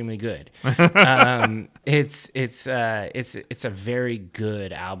extremely good. It's a very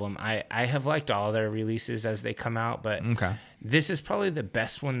good album. I have liked all their releases as they come out, but this is probably the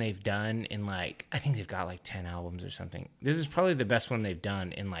best one they've done in I think they've got 10 albums or something. This is probably the best one they've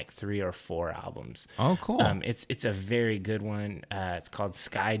done in 3 or 4 albums. Oh, cool. It's a very good one. It's called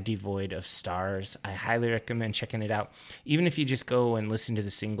Sky Devoid of Stars. I highly recommend checking it out. Even if you just go and listen to the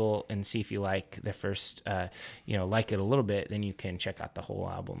single and see if you like the first, like it a little bit, then you can check out the whole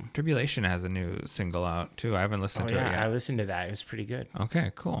album. Tribulation has a new single out too. I haven't listened to it yet. I listened to that. It was pretty good.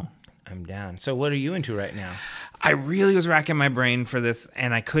 Okay, cool. I'm down. So what are you into right now? I really was racking my brain for this,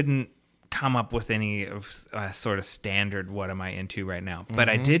 and I couldn't come up with any sort of standard what am I into right now. But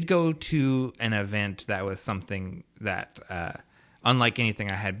I did go to an event that was something that, unlike anything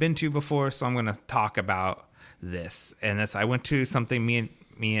I had been to before, so I'm going to talk about this. And I went to something, me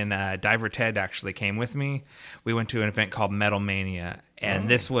and Diver Ted actually came with me. We went to an event called Metal Mania. And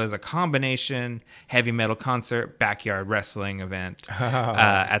this was a combination heavy metal concert, backyard wrestling event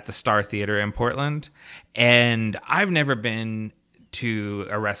at the Star Theater in Portland. And I've never been to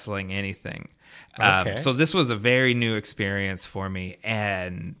a wrestling anything. So this was a very new experience for me.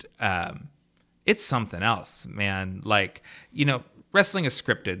 And it's something else, man. Wrestling is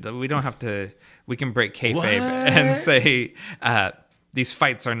scripted. We don't have to, we can break kayfabe and say these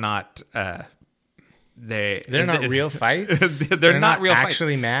fights are not... They're not real fights. They're not real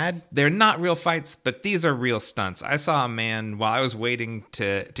actually fights. Mad. They're not real fights, but these are real stunts. I saw a man while I was waiting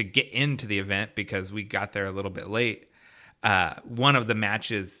to get into the event because we got there a little bit late. One of the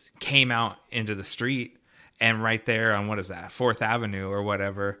matches came out into the street, and right there on 4th Avenue or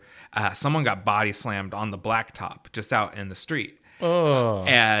whatever, someone got body slammed on the blacktop just out in the street.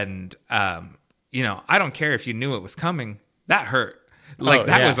 And I don't care if you knew it was coming. That hurt.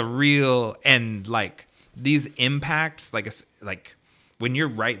 Was a real, and these impacts, when you're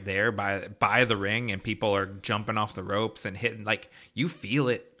right there by the ring and people are jumping off the ropes and hitting, you feel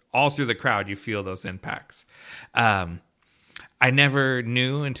it all through the crowd. You feel those impacts. I never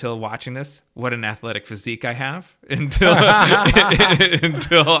knew until watching this what an athletic physique I have until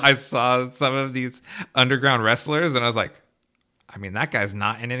I saw some of these underground wrestlers, and I was like, that guy's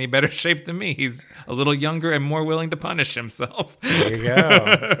not in any better shape than me. He's a little younger and more willing to punish himself. There you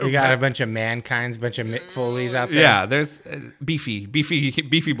go. We got a bunch of Mankind's, bunch of Mick Foleys out there. Yeah, there's beefy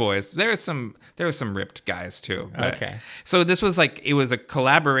boys. There were some ripped guys too. Okay. So this was it was a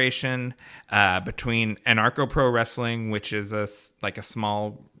collaboration between Anarcho Pro Wrestling, which is a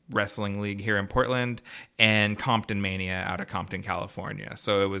small wrestling league here in Portland, and Compton Mania out of Compton, California.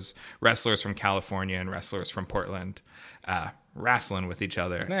 So it was wrestlers from California and wrestlers from Portland wrestling with each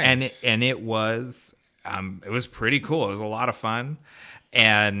other. Nice. And it was pretty cool. It was a lot of fun.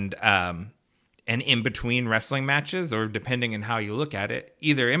 And in between wrestling matches, or depending on how you look at it,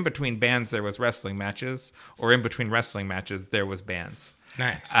 either in between bands there was wrestling matches, or in between wrestling matches there was bands.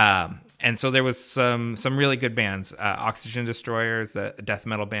 Nice. And so there was some really good bands. Oxygen Destroyers, a death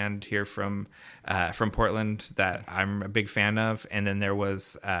metal band here from Portland that I'm a big fan of. And then there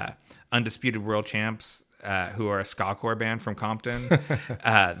was Undisputed World Champs, who are a ska-core band from Compton.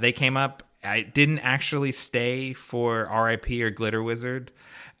 They came up. I didn't actually stay for R.I.P. or Glitter Wizard,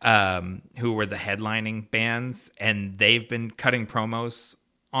 who were the headlining bands, and they've been cutting promos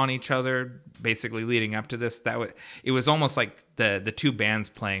on each other basically leading up to this. It was almost like the two bands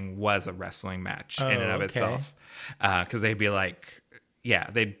playing was a wrestling match in and of itself, because they'd be like,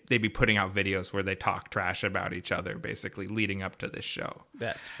 they'd be putting out videos where they talk trash about each other basically leading up to this show.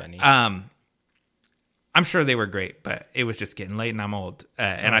 That's funny. I'm sure they were great, but it was just getting late and I'm old.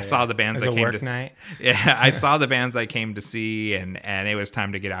 And I saw the bands It was I came a work to night. Yeah, I saw the bands I came to see, and it was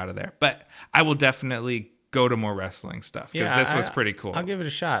time to get out of there. But I will definitely go to more wrestling stuff, because this was pretty cool. I'll give it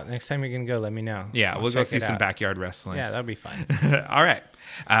a shot. Next time you're going to go, let me know. Yeah, we'll go see some backyard wrestling. Yeah, that'll be fun. All right.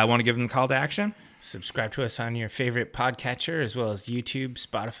 I want to give them a call to action. Subscribe to us on your favorite podcatcher, as well as YouTube,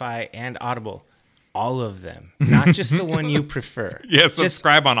 Spotify, and Audible. All of them, not just the one you prefer. Yeah,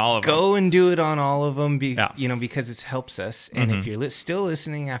 subscribe on all of them. Go and do it on all of them, because it helps us. And if you're still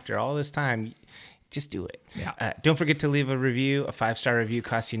listening after all this time, just do it. Yeah. Don't forget to leave a review. A 5-star review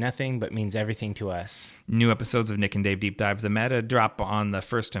costs you nothing, but means everything to us. New episodes of Nick and Dave Deep Dive the Meta drop on the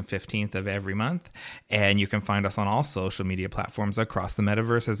 1st and 15th of every month. And you can find us on all social media platforms across the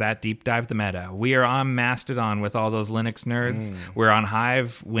metaverse as at Deep Dive the Meta. We are on Mastodon with all those Linux nerds. We're on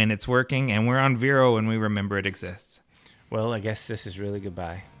Hive when it's working. And we're on Vero when we remember it exists. Well, I guess this is really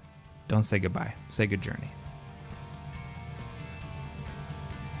goodbye. Don't say goodbye. Say good journey.